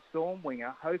ex-Melbourne Storm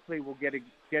winger, hopefully will get a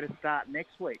start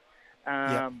next week.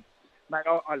 Mate,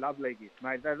 I love leagueies,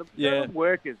 mate. They're the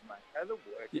workers, mate. They're the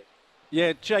workers.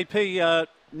 Yeah, JP,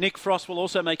 Nick Frost will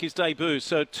also make his debut.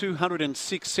 So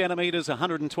 206 centimetres,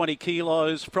 120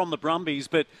 kilos from the Brumbies.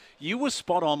 But you were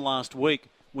spot on last week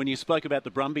when you spoke about the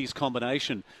Brumbies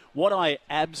combination. What I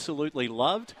absolutely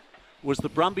loved was the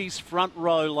Brumbies front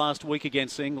row last week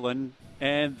against England,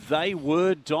 and they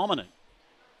were dominant.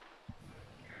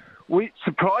 We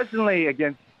surprisingly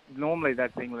against normally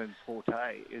that's England's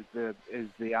forte is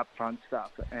the up front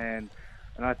stuff, and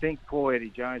I think poor Eddie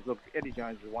Jones. Look, Eddie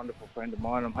Jones is a wonderful friend of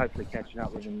mine. I'm hopefully catching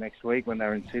up with him next week when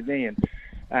they're in Sydney,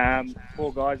 and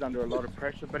poor guy's under a lot of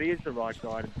pressure, but he is the right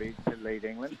guy to lead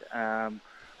England.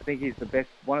 I think he's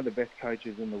one of the best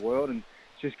coaches in the world, and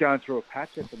just going through a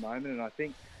patch at the moment. And I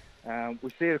think we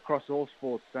see it across all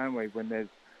sports, don't we? When there's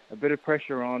a bit of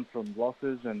pressure on from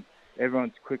losses, and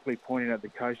everyone's quickly pointing at the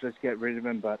coach, let's get rid of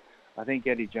him. But I think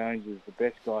Eddie Jones is the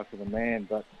best guy for the man.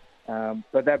 But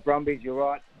that Brumbies, you're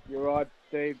right,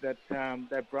 Steve.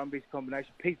 That Brumbies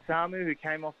combination. Pete Samu, who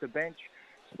came off the bench,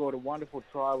 scored a wonderful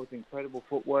try with incredible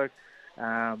footwork.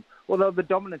 Well, they're the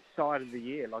dominant side of the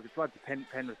year. Like, it's like the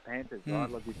Penrith Panthers, right?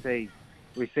 Like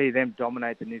we see them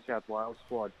dominate the New South Wales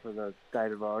squad for the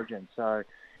State of Origin. So,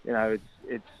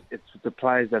 it's the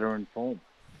players that are in form.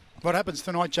 What happens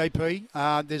tonight,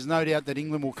 JP? There's no doubt that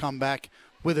England will come back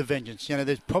with a vengeance.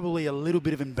 There's probably a little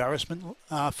bit of embarrassment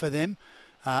for them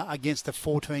against a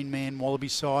 14-man Wallaby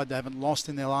side. They haven't lost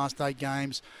in their last 8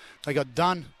 games. They got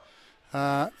done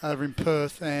over in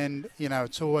Perth, and,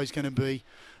 it's always going to be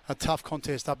a tough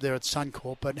contest up there at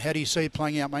Suncorp. But how do you see it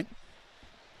playing out, mate?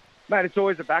 Mate, it's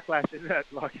always a backlash, isn't it?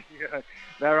 Like,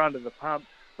 they're under the pump.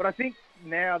 But I think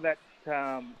now that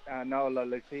Noah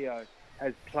Lolesio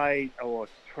has played or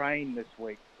trained this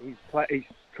week, he's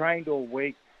trained all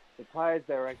week. The players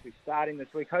that are actually starting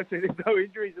this week, hopefully there's no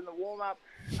injuries in the warm-up.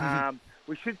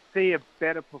 We should see a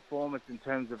better performance in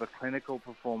terms of a clinical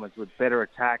performance with better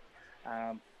attack.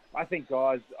 I think,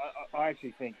 guys, I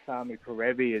actually think Samu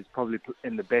Kerevi is probably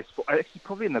in the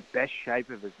best shape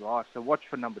of his life. So watch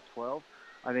for number 12.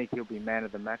 I think he'll be man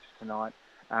of the match tonight.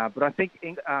 But I think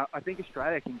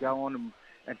Australia can go on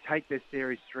and take this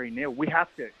series 3-0. We have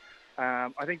to.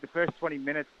 I think the first 20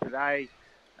 minutes today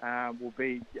will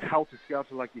be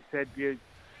helter-skelter, like you said, Buse.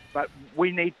 But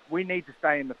we need to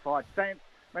stay in the fight.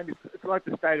 Maybe it's like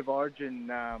the State of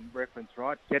Origin reference,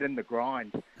 right? Get in the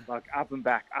grind, like up and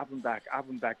back,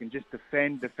 and just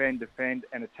defend,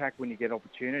 and attack when you get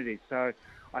opportunities. So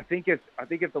I think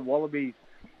if the Wallabies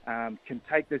can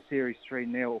take this series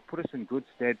 3-0, it'll put us in good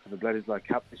stead for the Bledisloe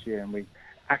Cup this year, and we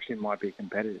actually might be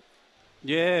competitive.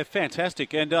 Yeah,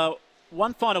 fantastic. And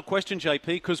one final question, JP,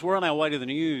 because we're on our way to the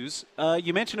news.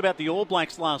 You mentioned about the All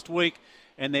Blacks last week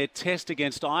and their test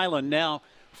against Ireland. Now,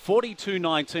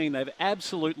 42-19, they've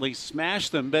absolutely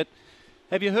smashed them. But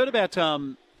have you heard about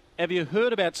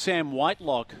Sam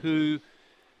Whitelock, who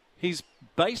he's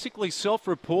basically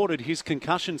self-reported his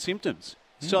concussion symptoms?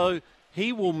 So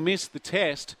he will miss the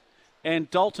test, and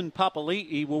Dalton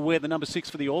Papali'i will wear the number 6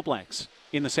 for the All Blacks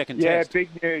in the second test. Big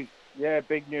news. Yeah,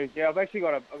 big news. Yeah, I've actually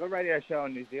got a radio show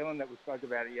in New Zealand that we spoke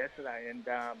about it yesterday, and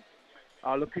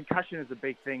look, concussion is a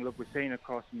big thing. Look, we're seeing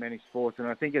across many sports, and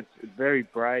I think it's very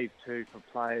brave too for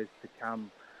players to come.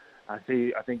 I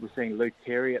think we're seeing Luke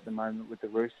Keary at the moment with the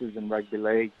Roosters and rugby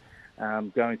league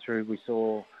going through. We've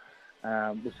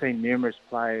seen numerous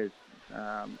players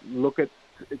look at,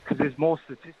 because there's more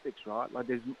statistics, right? Like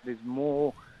there's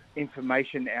more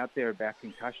information out there about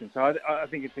concussion. So I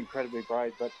think it's incredibly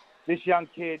brave. But this young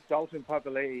kid, Dalton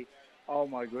Papali'i, oh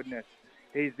my goodness,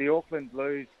 he's the Auckland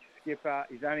Blues skipper.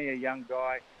 He's only a young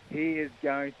guy. He is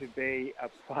going to be a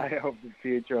player of the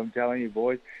future, I'm telling you,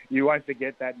 boys. You won't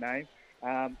forget that name.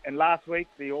 And last week,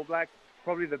 the All Blacks,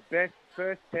 probably the best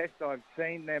first test I've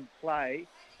seen them play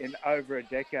in over a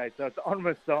decade. So it's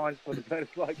onward signs for the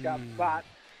Bledisloe Cup. But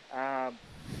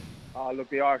look,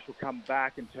 the Irish will come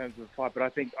back in terms of the fight. But I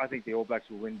think the All Blacks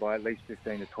will win by at least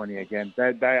 15-20 again.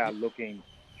 They are looking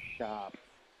sharp.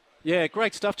 Yeah,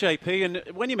 great stuff, JP.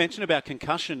 And when you mention about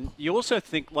concussion, you also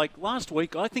think, like last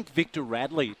week, I think Victor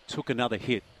Radley took another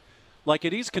hit. Like,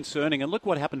 it is concerning. And look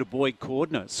what happened to Boyd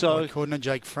Cordner. So, Boyd Cordner,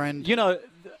 Jake Friend.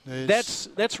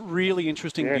 That's really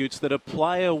interesting, Butts, that a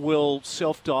player will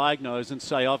self-diagnose and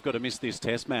say, I've got to miss this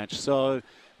test match. So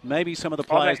maybe some of the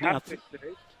players now...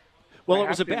 Well, it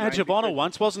was a badge of honour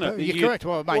once, wasn't it? You're correct.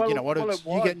 Well, mate, you know what?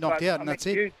 You get knocked out and that's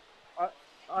it.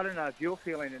 I don't know if you're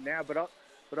feeling it now, but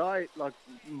I like,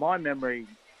 my memory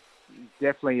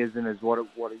definitely isn't as what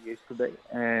it used to be.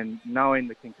 And knowing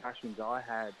the concussions I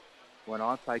had when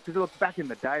I played, because look, back in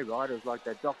the day, right, it was like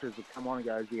that doctors would come on and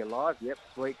go, is he alive? Yep,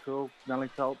 sweet, cool, smelling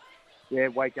salt. Yeah,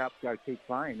 wake up, go keep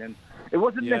playing. And it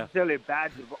wasn't necessarily a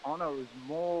badge of honour. It was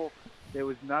more, there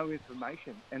was no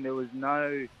information and there was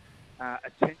no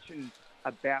attention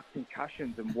about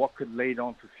concussions and what could lead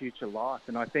on for future life.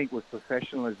 And I think with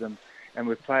professionalism and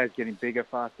with players getting bigger,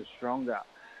 faster, stronger,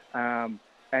 and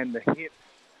the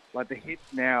hips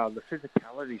now, the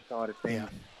physicality side of things,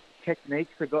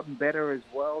 techniques have gotten better as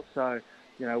well. So,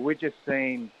 we're just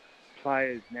seeing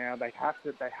players now, they have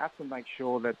to make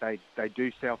sure that they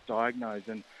do self-diagnose,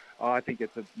 and I think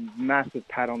it's a massive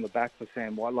pat on the back for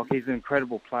Sam Whitelock. He's an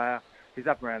incredible player. He's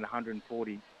up around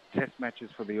 140 Test matches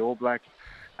for the All Blacks.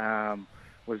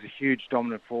 Was a huge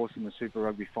dominant force in the Super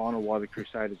Rugby final while the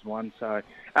Crusaders won. So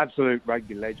absolute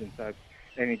rugby legend. So,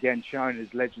 and again, showing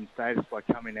his legend status by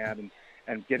coming out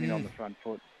and getting on the front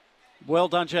foot. Well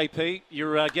done, JP.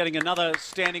 You're getting another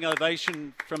standing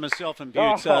ovation from myself and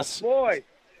Butts. Oh, boy.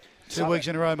 2 weeks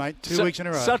in a row, mate. 2 weeks in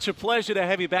a row. Such a pleasure to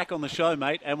have you back on the show,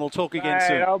 mate, and we'll talk again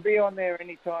soon. I'll be on there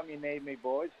anytime you need me,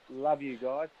 boys. Love you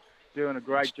guys. Doing a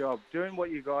great job. Doing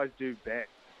what you guys do best.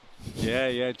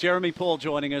 Yeah. Jeremy Paul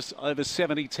joining us. Over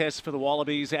 70 tests for the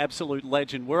Wallabies. Absolute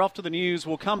legend. We're off to the news.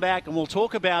 We'll come back and we'll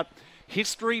talk about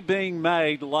history being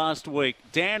made last week.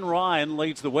 Dan Ryan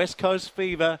leads the West Coast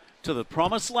Fever to the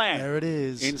promised land. There it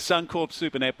is. In Suncorp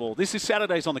Super Netball. This is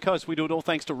Saturdays on the Coast. We do it all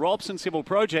thanks to Robson Civil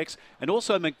Projects and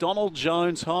also McDonald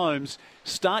Jones Homes.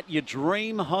 Start your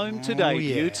dream home today,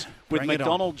 Buttes, with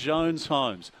McDonald Jones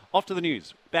Homes. Off to the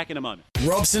news. Back in a moment.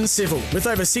 Robson Civil, with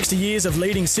over 60 years of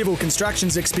leading civil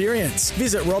constructions experience.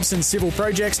 Visit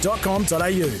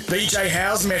robsoncivilprojects.com.au. BJ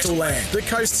Howe's Metal Land, the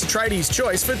coast's tradies'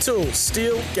 choice for tools,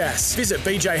 steel, gas. Visit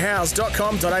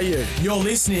bjhowes.com.au. You're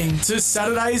listening to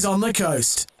Saturdays on the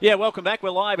Coast. Yeah, welcome back. We're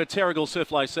live at Terrigal Surf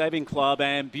Life Saving Club.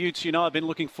 And Buttes, you know, I've been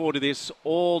looking forward to this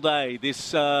all day.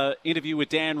 This interview with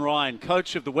Dan Ryan,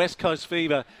 coach of the West Coast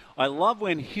Fever. I love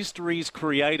when history's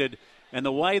created. And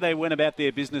the way they went about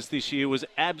their business this year was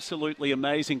absolutely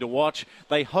amazing to watch.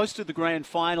 They hosted the grand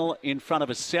final in front of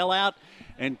a sellout,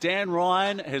 and Dan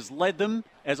Ryan has led them,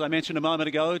 as I mentioned a moment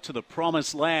ago, to the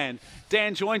promised land.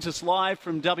 Dan joins us live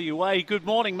from WA. Good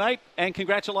morning, mate, and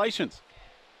congratulations.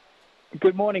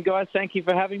 Good morning, guys. Thank you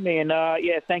for having me. And,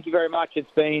 thank you very much. It's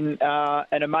been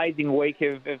an amazing week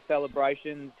of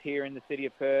celebrations here in the city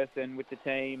of Perth and with the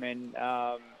team, and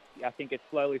I think it's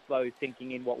slowly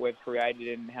sinking in what we've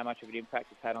created and how much of an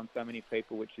impact it's had on so many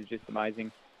people, which is just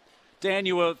amazing. Dan,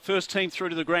 you were first team through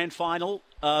to the grand final,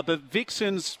 but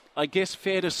Vixens, I guess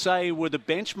fair to say, were the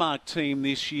benchmark team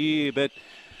this year. But,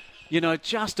 you know,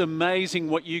 just amazing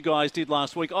what you guys did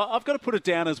last week. I've got to put it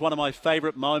down as one of my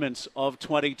favourite moments of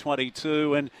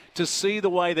 2022, and to see the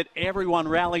way that everyone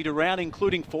rallied around,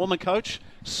 including former coach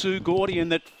Sue Gordian,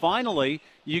 that finally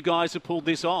you guys have pulled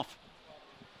this off.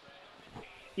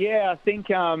 Yeah, I think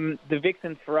the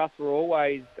Vixens for us were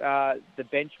always the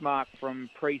benchmark from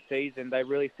pre-season. They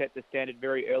really set the standard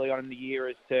very early on in the year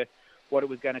as to what it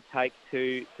was going to take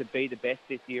to be the best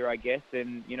this year, I guess.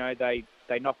 And, you know, they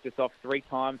knocked us off 3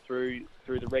 times through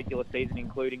the regular season,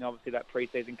 including obviously that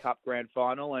pre-season cup grand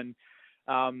final. And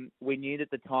we knew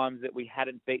that the times that we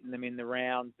hadn't beaten them in the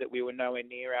rounds that we were nowhere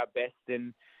near our best.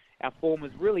 And our form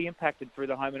was really impacted through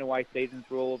the home and away seasons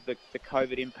through all of the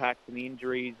COVID impacts and the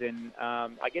injuries and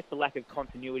I guess the lack of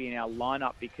continuity in our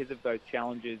lineup because of those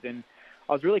challenges. And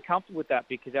I was really comfortable with that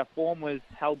because our form was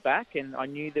held back and I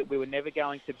knew that we were never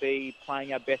going to be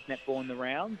playing our best netball in the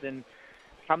rounds. And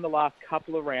come the last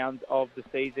couple of rounds of the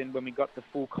season when we got the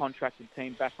full contracted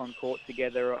team back on court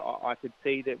together, I could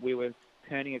see that we were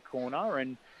turning a corner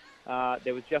and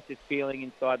there was just this feeling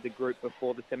inside the group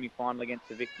before the semi-final against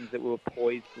the Vixens that we were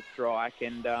poised to strike.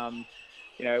 And,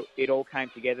 you know, it all came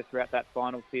together throughout that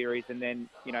final series. And then,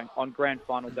 you know, on grand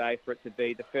final day for it to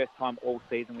be the first time all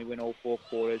season we win all 4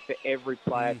 quarters, for every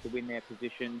player to win their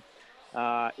position,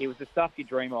 it was the stuff you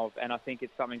dream of. And I think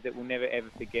it's something that we'll never,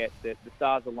 ever forget, that the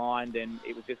stars aligned and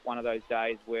it was just one of those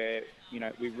days where, you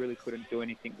know, we really couldn't do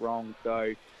anything wrong.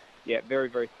 So, yeah, very,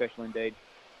 very special indeed.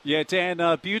 Yeah, Dan,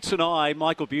 Butts and I,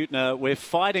 Michael Butner, we're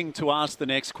fighting to ask the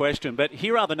next question, but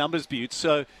here are the numbers, Butts.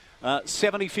 So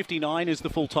 70-59 is the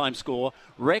full-time score.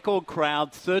 Record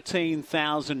crowd,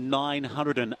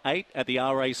 13,908 at the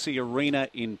RAC Arena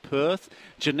in Perth.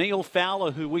 Janelle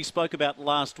Fowler, who we spoke about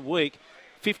last week,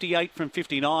 58 from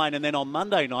 59, and then on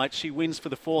Monday night she wins for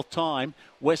the 4th time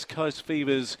West Coast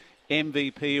Fever's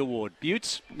MVP award.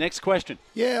 Butts, next question.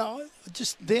 Yeah,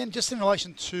 just in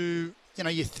relation to, you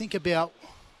know, you think about,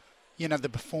 you know, the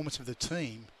performance of the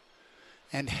team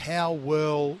and how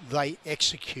well they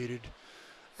executed.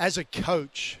 As a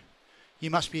coach, you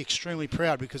must be extremely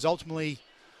proud because ultimately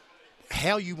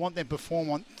how you want them to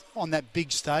perform on that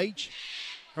big stage,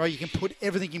 right? You can put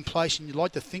everything in place and you'd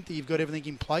like to think that you've got everything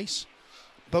in place,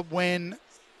 but when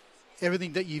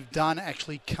everything that you've done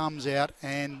actually comes out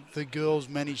and the girls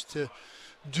manage to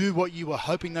do what you were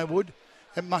hoping they would,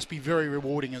 it must be very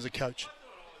rewarding as a coach.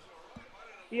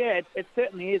 Yeah, it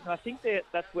certainly is, and I think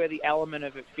that's where the element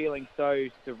of it feeling so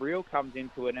surreal comes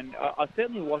into it. And I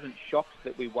certainly wasn't shocked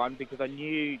that we won because I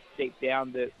knew deep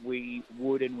down that we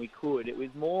would and we could. It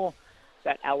was more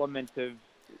that element of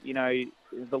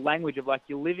the language of like,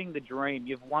 you're living the dream.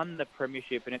 You've won the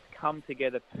premiership and it's come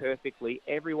together perfectly.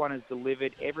 Everyone has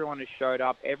delivered. Everyone has showed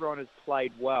up. Everyone has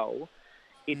played well.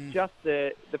 It's just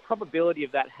the probability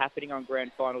of that happening on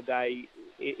grand final day.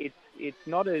 It's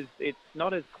not as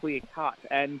clear cut.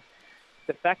 And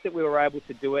the fact that we were able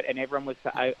to do it and everyone was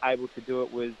able to do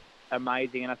it was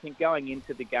amazing. And I think going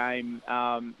into the game,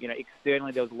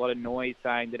 externally there was a lot of noise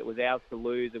saying that it was ours to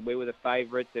lose and we were the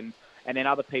favourites, and then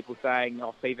other people saying,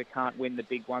 Fever can't win the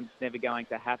big ones, it's never going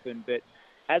to happen. But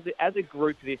as a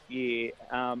group this year,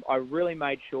 I really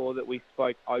made sure that we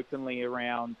spoke openly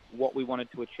around what we wanted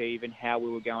to achieve and how we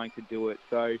were going to do it.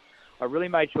 So I really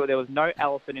made sure there was no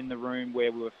elephant in the room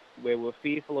where we were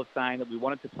fearful of saying that we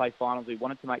wanted to play finals, we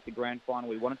wanted to make the grand final,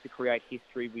 we wanted to create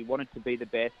history, we wanted to be the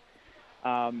best.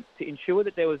 To ensure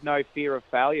that there was no fear of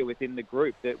failure within the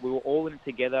group, that we were all in it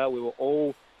together, we were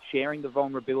all sharing the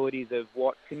vulnerabilities of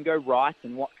what can go right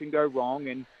and what can go wrong.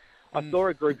 And I saw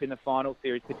a group in the final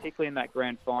series, particularly in that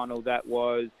grand final, that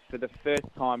was, for the first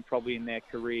time probably in their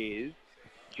careers,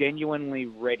 genuinely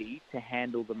ready to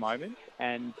handle the moment.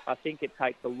 And I think it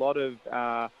takes a lot of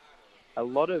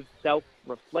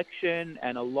self-reflection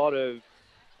and a lot of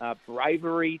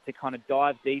bravery to kind of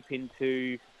dive deep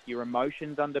into your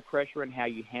emotions under pressure and how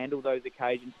you handle those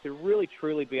occasions to really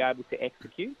truly be able to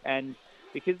execute. And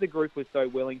because the group was so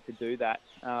willing to do that,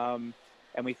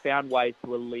 and we found ways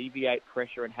to alleviate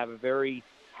pressure and have a very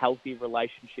healthy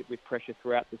relationship with pressure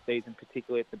throughout the season,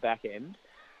 particularly at the back end,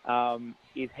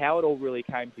 is how it all really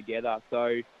came together.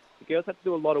 So the girls had to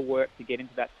do a lot of work to get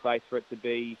into that space for it to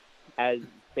be as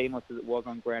seamless as it was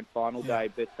on grand final day.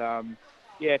 But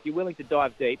if you're willing to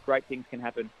dive deep, great things can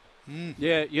happen.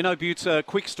 Yeah, Butts, a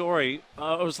quick story.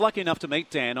 I was lucky enough to meet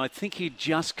Dan. I think he'd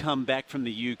just come back from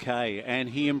the UK, and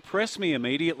he impressed me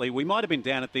immediately. We might have been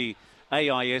down at the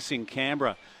AIS in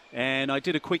Canberra, and I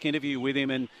did a quick interview with him,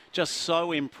 and just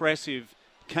so impressive.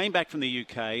 Came back from the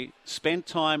UK, spent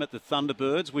time at the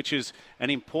Thunderbirds, which is an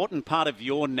important part of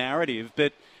your narrative.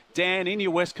 But, Dan, in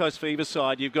your West Coast Fever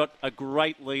side, you've got a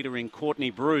great leader in Courtney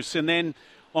Bruce. And then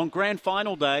on grand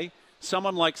final day,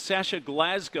 someone like Sasha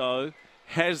Glasgow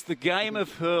has the game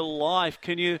of her life.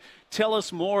 Can you tell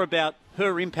us more about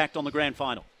her impact on the grand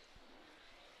final?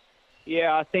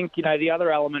 Yeah, I think, the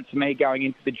other element for me going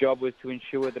into the job was to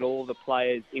ensure that all the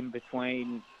players in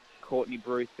between Courtney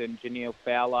Bruce and Janelle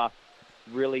Fowler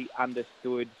really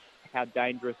understood how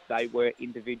dangerous they were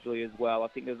individually as well. I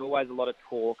think there's always a lot of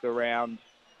talk around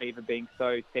Fever being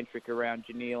so centric around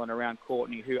Janelle and around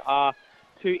Courtney, who are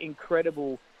two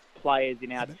incredible players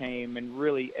in our team and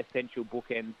really essential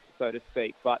bookends, so to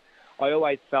speak. But I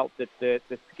always felt that the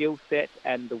skill set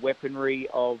and the weaponry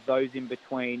of those in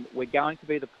between were going to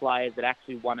be the players that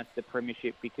actually won us the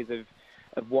premiership because of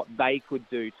what they could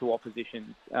do to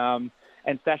oppositions.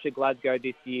 And Sasha Glasgow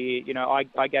this year,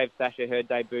 I gave Sasha her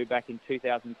debut back in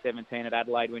 2017 at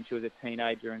Adelaide when she was a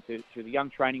teenager, and she was a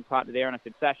young training partner there. And I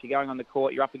said, Sasha, going on the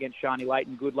court, you're up against Shani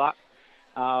Layton, good luck.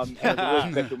 And it was a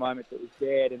really special moment that we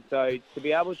shared. And so to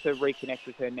be able to reconnect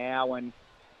with her now, and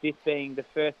this being the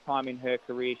first time in her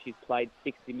career she's played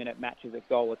 60-minute matches at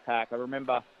Goal Attack. I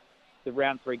remember the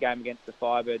round 3 game against the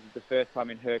Firebirds was the first time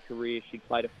in her career she'd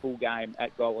played a full game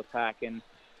at Goal Attack. And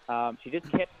she just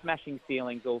kept smashing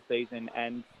ceilings all season.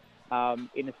 And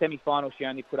in the semi-final, she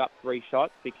only put up 3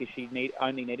 shots because she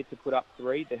only needed to put up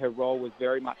 3. Her role was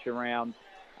very much around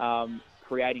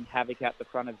creating havoc out the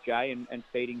front of Jay and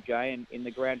feeding Jay. And in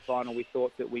the grand final, we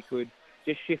thought that we could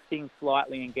just shift things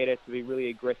slightly and get her to be really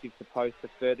aggressive to post to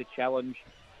further challenge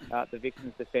the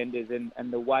Vixens defenders.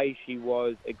 And the way she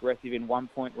was aggressive in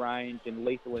 1-point range and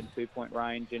lethal in 2-point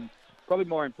range, and probably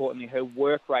more importantly, her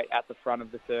work rate at the front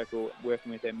of the circle,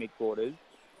 working with her mid-quarters.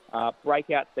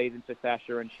 Breakout season for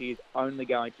Sasha, and she is only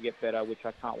going to get better, which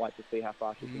I can't wait to see how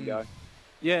far she can go.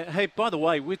 Yeah, hey, by the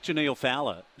way, with Janelle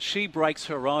Fowler, she breaks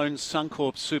her own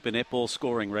Suncorp Super Netball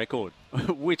scoring record,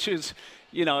 which is,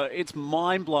 it's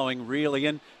mind-blowing, really.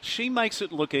 And she makes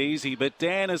it look easy, but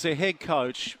Dan, as a head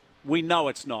coach, we know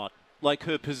it's not. Like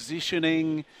her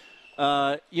positioning,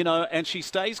 and she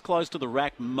stays close to the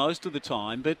rack most of the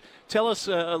time. But tell us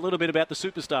a little bit about the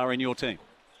superstar in your team.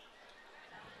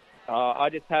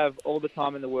 I just have all the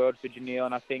time in the world for Janelle,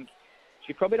 and I think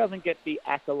she probably doesn't get the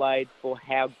accolades for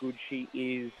how good she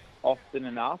is often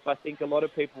enough. I think a lot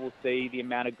of people will see the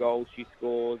amount of goals she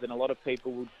scores, and a lot of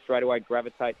people will straight away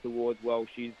gravitate towards, well,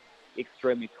 she's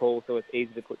extremely tall, so it's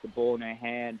easy to put the ball in her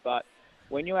hand. But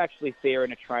when you actually see her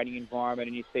in a training environment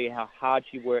and you see how hard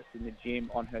she works in the gym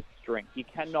on her strength, you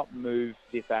cannot move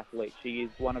this athlete. She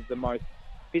is one of the most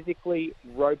physically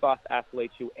robust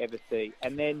athletes you'll ever see.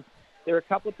 And then there are a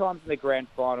couple of times in the grand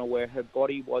final where her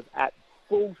body was at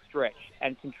full stretch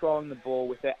and controlling the ball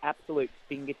with her absolute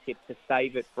fingertip to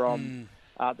save it from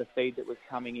the feed that was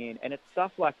coming in. And it's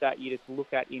stuff like that you just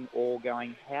look at in awe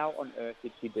going, how on earth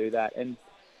did she do that? And,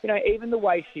 even the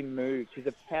way she moves, she's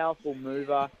a powerful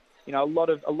mover. A lot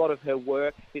of her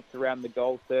work sits around the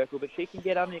goal circle, but she can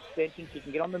get on an extension, she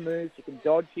can get on the move, she can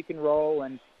dodge, she can roll.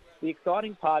 And the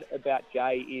exciting part about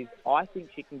Jay is I think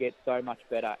she can get so much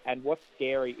better. And what's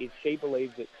scary is she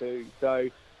believes it too. So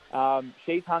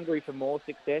she's hungry for more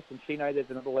success, and she knows there's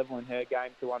another level in her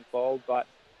game to unfold. But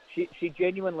she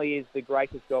genuinely is the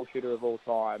greatest goal shooter of all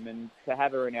time. And to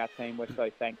have her in our team, we're so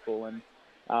thankful. And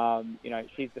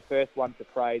she's the first one to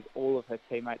praise all of her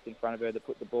teammates in front of her that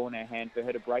put the ball in her hand for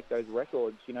her to break those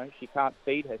records. She can't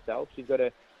feed herself. She's got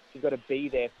to be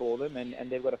there for them, and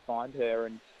they've got to find her.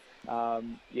 And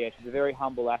she's a very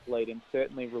humble athlete and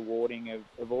certainly rewarding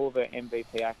of all of her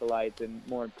MVP accolades. And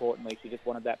more importantly, she just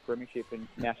wanted that premiership, and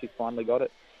now she's finally got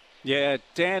it. Yeah,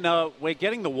 Dan, we're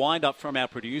getting the wind-up from our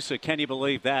producer. Can you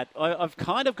believe that? I've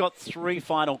kind of got 3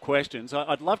 final questions.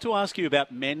 I'd love to ask you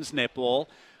about men's netball.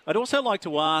 I'd also like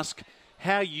to ask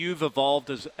how you've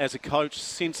evolved as a coach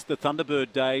since the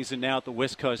Thunderbird days and now at the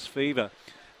West Coast Fever.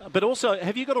 But also,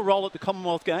 have you got a role at the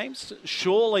Commonwealth Games?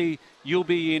 Surely you'll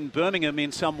be in Birmingham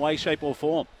in some way, shape or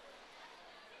form.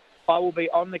 I will be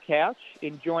on the couch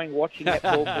enjoying watching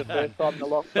netball for the first time in a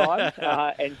long time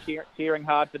and cheering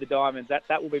hard for the Diamonds.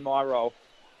 That will be my role.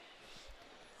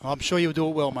 I'm sure you'll do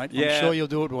it well, mate. Yeah. I'm sure you'll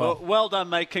do it well. Well done,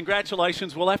 mate.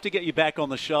 Congratulations. We'll have to get you back on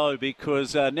the show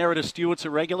because Nerida Stewart's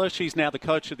a regular. She's now the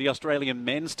coach of the Australian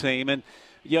men's team. And,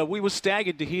 we were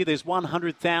staggered to hear there's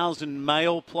 100,000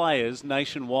 male players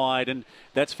nationwide, and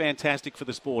that's fantastic for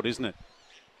the sport, isn't it?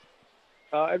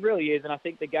 It really is, and I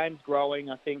think the game's growing.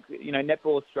 I think,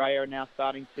 Netball Australia are now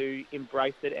starting to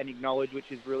embrace it and acknowledge,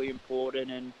 which is really important.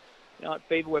 And at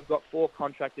Fever, we've got 4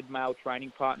 contracted male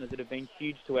training partners that have been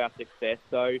huge to our success.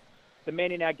 So the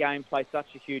men in our game play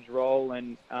such a huge role,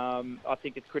 and I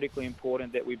think it's critically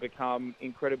important that we become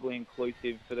incredibly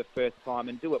inclusive for the first time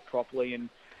and do it properly and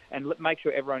make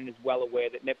sure everyone is well aware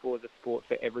that netball is a sport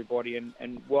for everybody.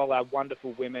 And while our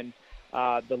wonderful women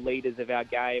are the leaders of our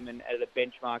game and the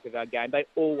benchmark of our game, they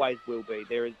always will be.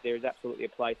 There is absolutely a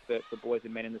place for boys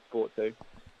and men in the sport too.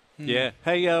 Yeah.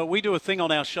 Hey, we do a thing on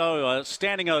our show,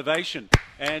 standing ovation,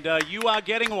 and you are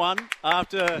getting one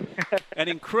after an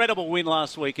incredible win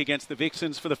last week against the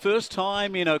Vixens. For the first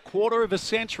time in a quarter of a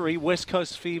century, West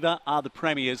Coast Fever are the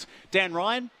premiers. Dan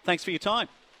Ryan, thanks for your time.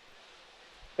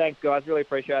 Thanks, guys. Really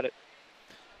appreciate it.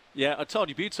 Yeah, I told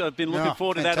you, Butts, I've been looking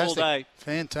forward to that all day.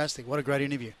 Fantastic. What a great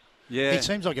interview. Yeah. He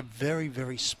seems like a very,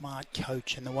 very smart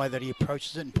coach in the way that he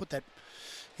approaches it and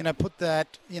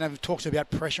talks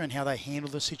about pressure and how they handle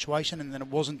the situation, and then it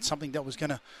wasn't something that was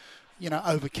going to,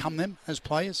 overcome them as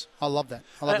players. I love that.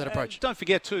 I love that approach. Don't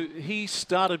forget, too, he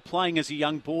started playing as a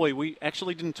young boy. We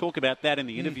actually didn't talk about that in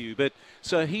the interview, but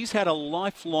so he's had a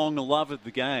lifelong love of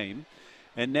the game,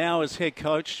 and now as head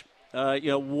coach,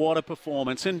 what a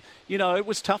performance. And, it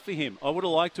was tough for him. I would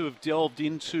have liked to have delved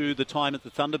into the time at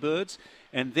the Thunderbirds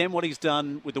and then what he's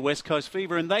done with the West Coast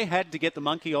Fever, and they had to get the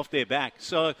monkey off their back.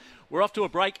 So we're off to a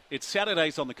break. It's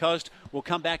Saturdays on the Coast. We'll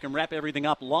come back and wrap everything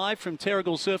up live from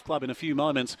Terrigal Surf Club in a few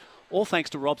moments, all thanks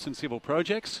to Robson Civil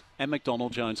Projects and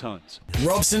McDonald Jones Homes.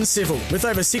 Robson Civil, with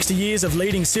over 60 years of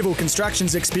leading civil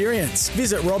constructions experience.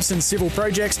 Visit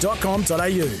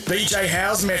robsoncivilprojects.com.au. BJ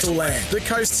Howes Metal Land, the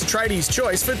Coast's tradies'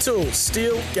 choice for tools,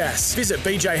 steel, gas. Visit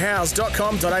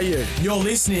bjhowes.com.au. You're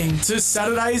listening to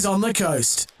Saturdays on the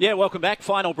Coast. Yeah, welcome back.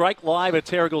 Final break live at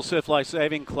Terrigal Surf Life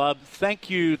Saving Club. Thank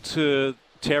you to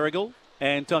Terrigal.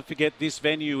 And don't forget, this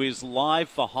venue is live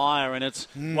for hire, and it's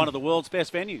one of the world's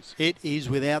best venues. It is,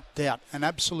 without doubt. An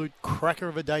absolute cracker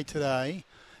of a day today,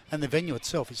 and the venue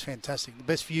itself is fantastic. The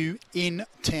best view in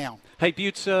town. Hey,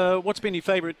 Butts, what's been your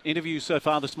favourite interview so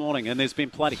far this morning? And there's been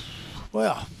plenty.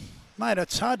 Well, mate,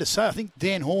 it's hard to say. I think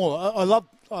Dan Hall, I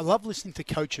love listening to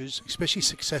coaches, especially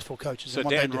successful coaches. So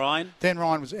Dan Ryan? Dan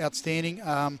Ryan was outstanding.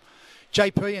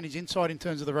 JP and his insight in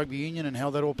terms of the rugby union and how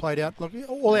that all played out. Look,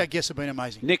 all our guests have been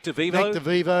amazing. Nick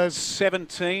DeVivo.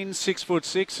 17,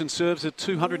 6'6", and serves at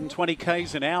 220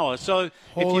 k's an hour. So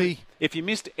if you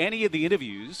missed any of the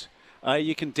interviews,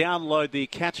 you can download the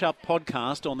catch-up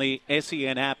podcast on the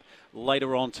SEN app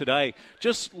later on today.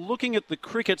 Just looking at the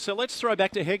cricket, so let's throw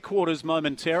back to headquarters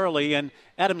momentarily, and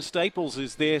Adam Staples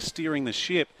is there steering the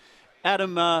ship.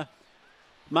 Adam,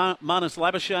 Marnus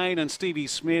Labuschagne and Stevie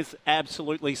Smith,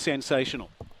 absolutely sensational.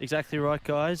 Exactly right,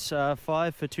 guys. 5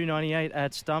 for 298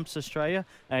 at Stumps Australia.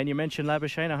 And you mentioned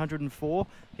Labuschagne, 104.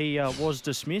 He was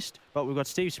dismissed, but we've got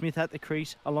Steve Smith at the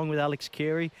crease along with Alex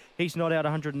Carey. He's not out,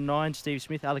 109. Steve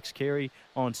Smith, Alex Carey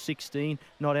on 16,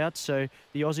 not out. So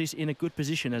the Aussies in a good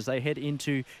position as they head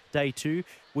into day 2,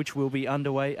 which will be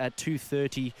underway at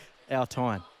 2:30 our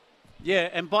time. Yeah,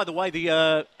 and by the way,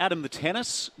 the Adam the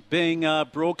Tennis being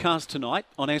broadcast tonight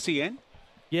on SEN.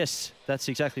 Yes, that's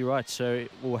exactly right. So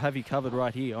we'll have you covered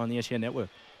right here on the SEN network.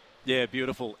 Yeah,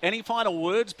 beautiful. Any final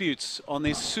words, Butts, on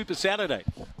this Super Saturday?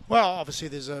 Well, obviously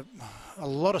there's a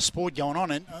lot of sport going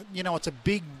on, and it's a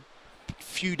big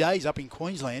few days up in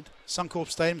Queensland. Suncorp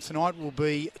Stadium tonight will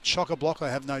be chock-a-block, I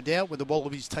have no doubt, with the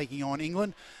Wallabies taking on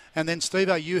England. And then,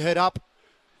 Steve-O, you head up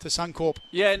to Suncorp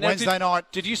Wednesday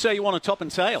night. Did you say you want to top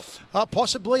and tail?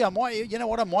 Possibly. I might. You know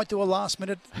what? I might do a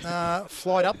last-minute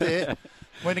flight up there.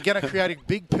 We're going to create a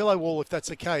big pillow wall if that's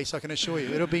the case, I can assure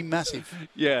you. It'll be massive.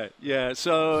 Yeah.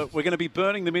 So we're going to be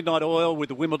burning the midnight oil with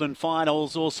the Wimbledon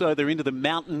finals. Also, they're into the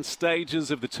mountain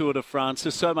stages of the Tour de France.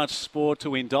 There's so much sport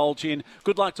to indulge in.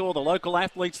 Good luck to all the local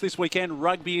athletes this weekend.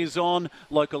 Rugby is on.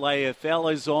 Local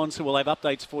AFL is on. So we'll have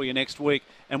updates for you next week.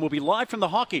 And we'll be live from the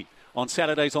hockey on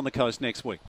Saturdays on the Coast next week.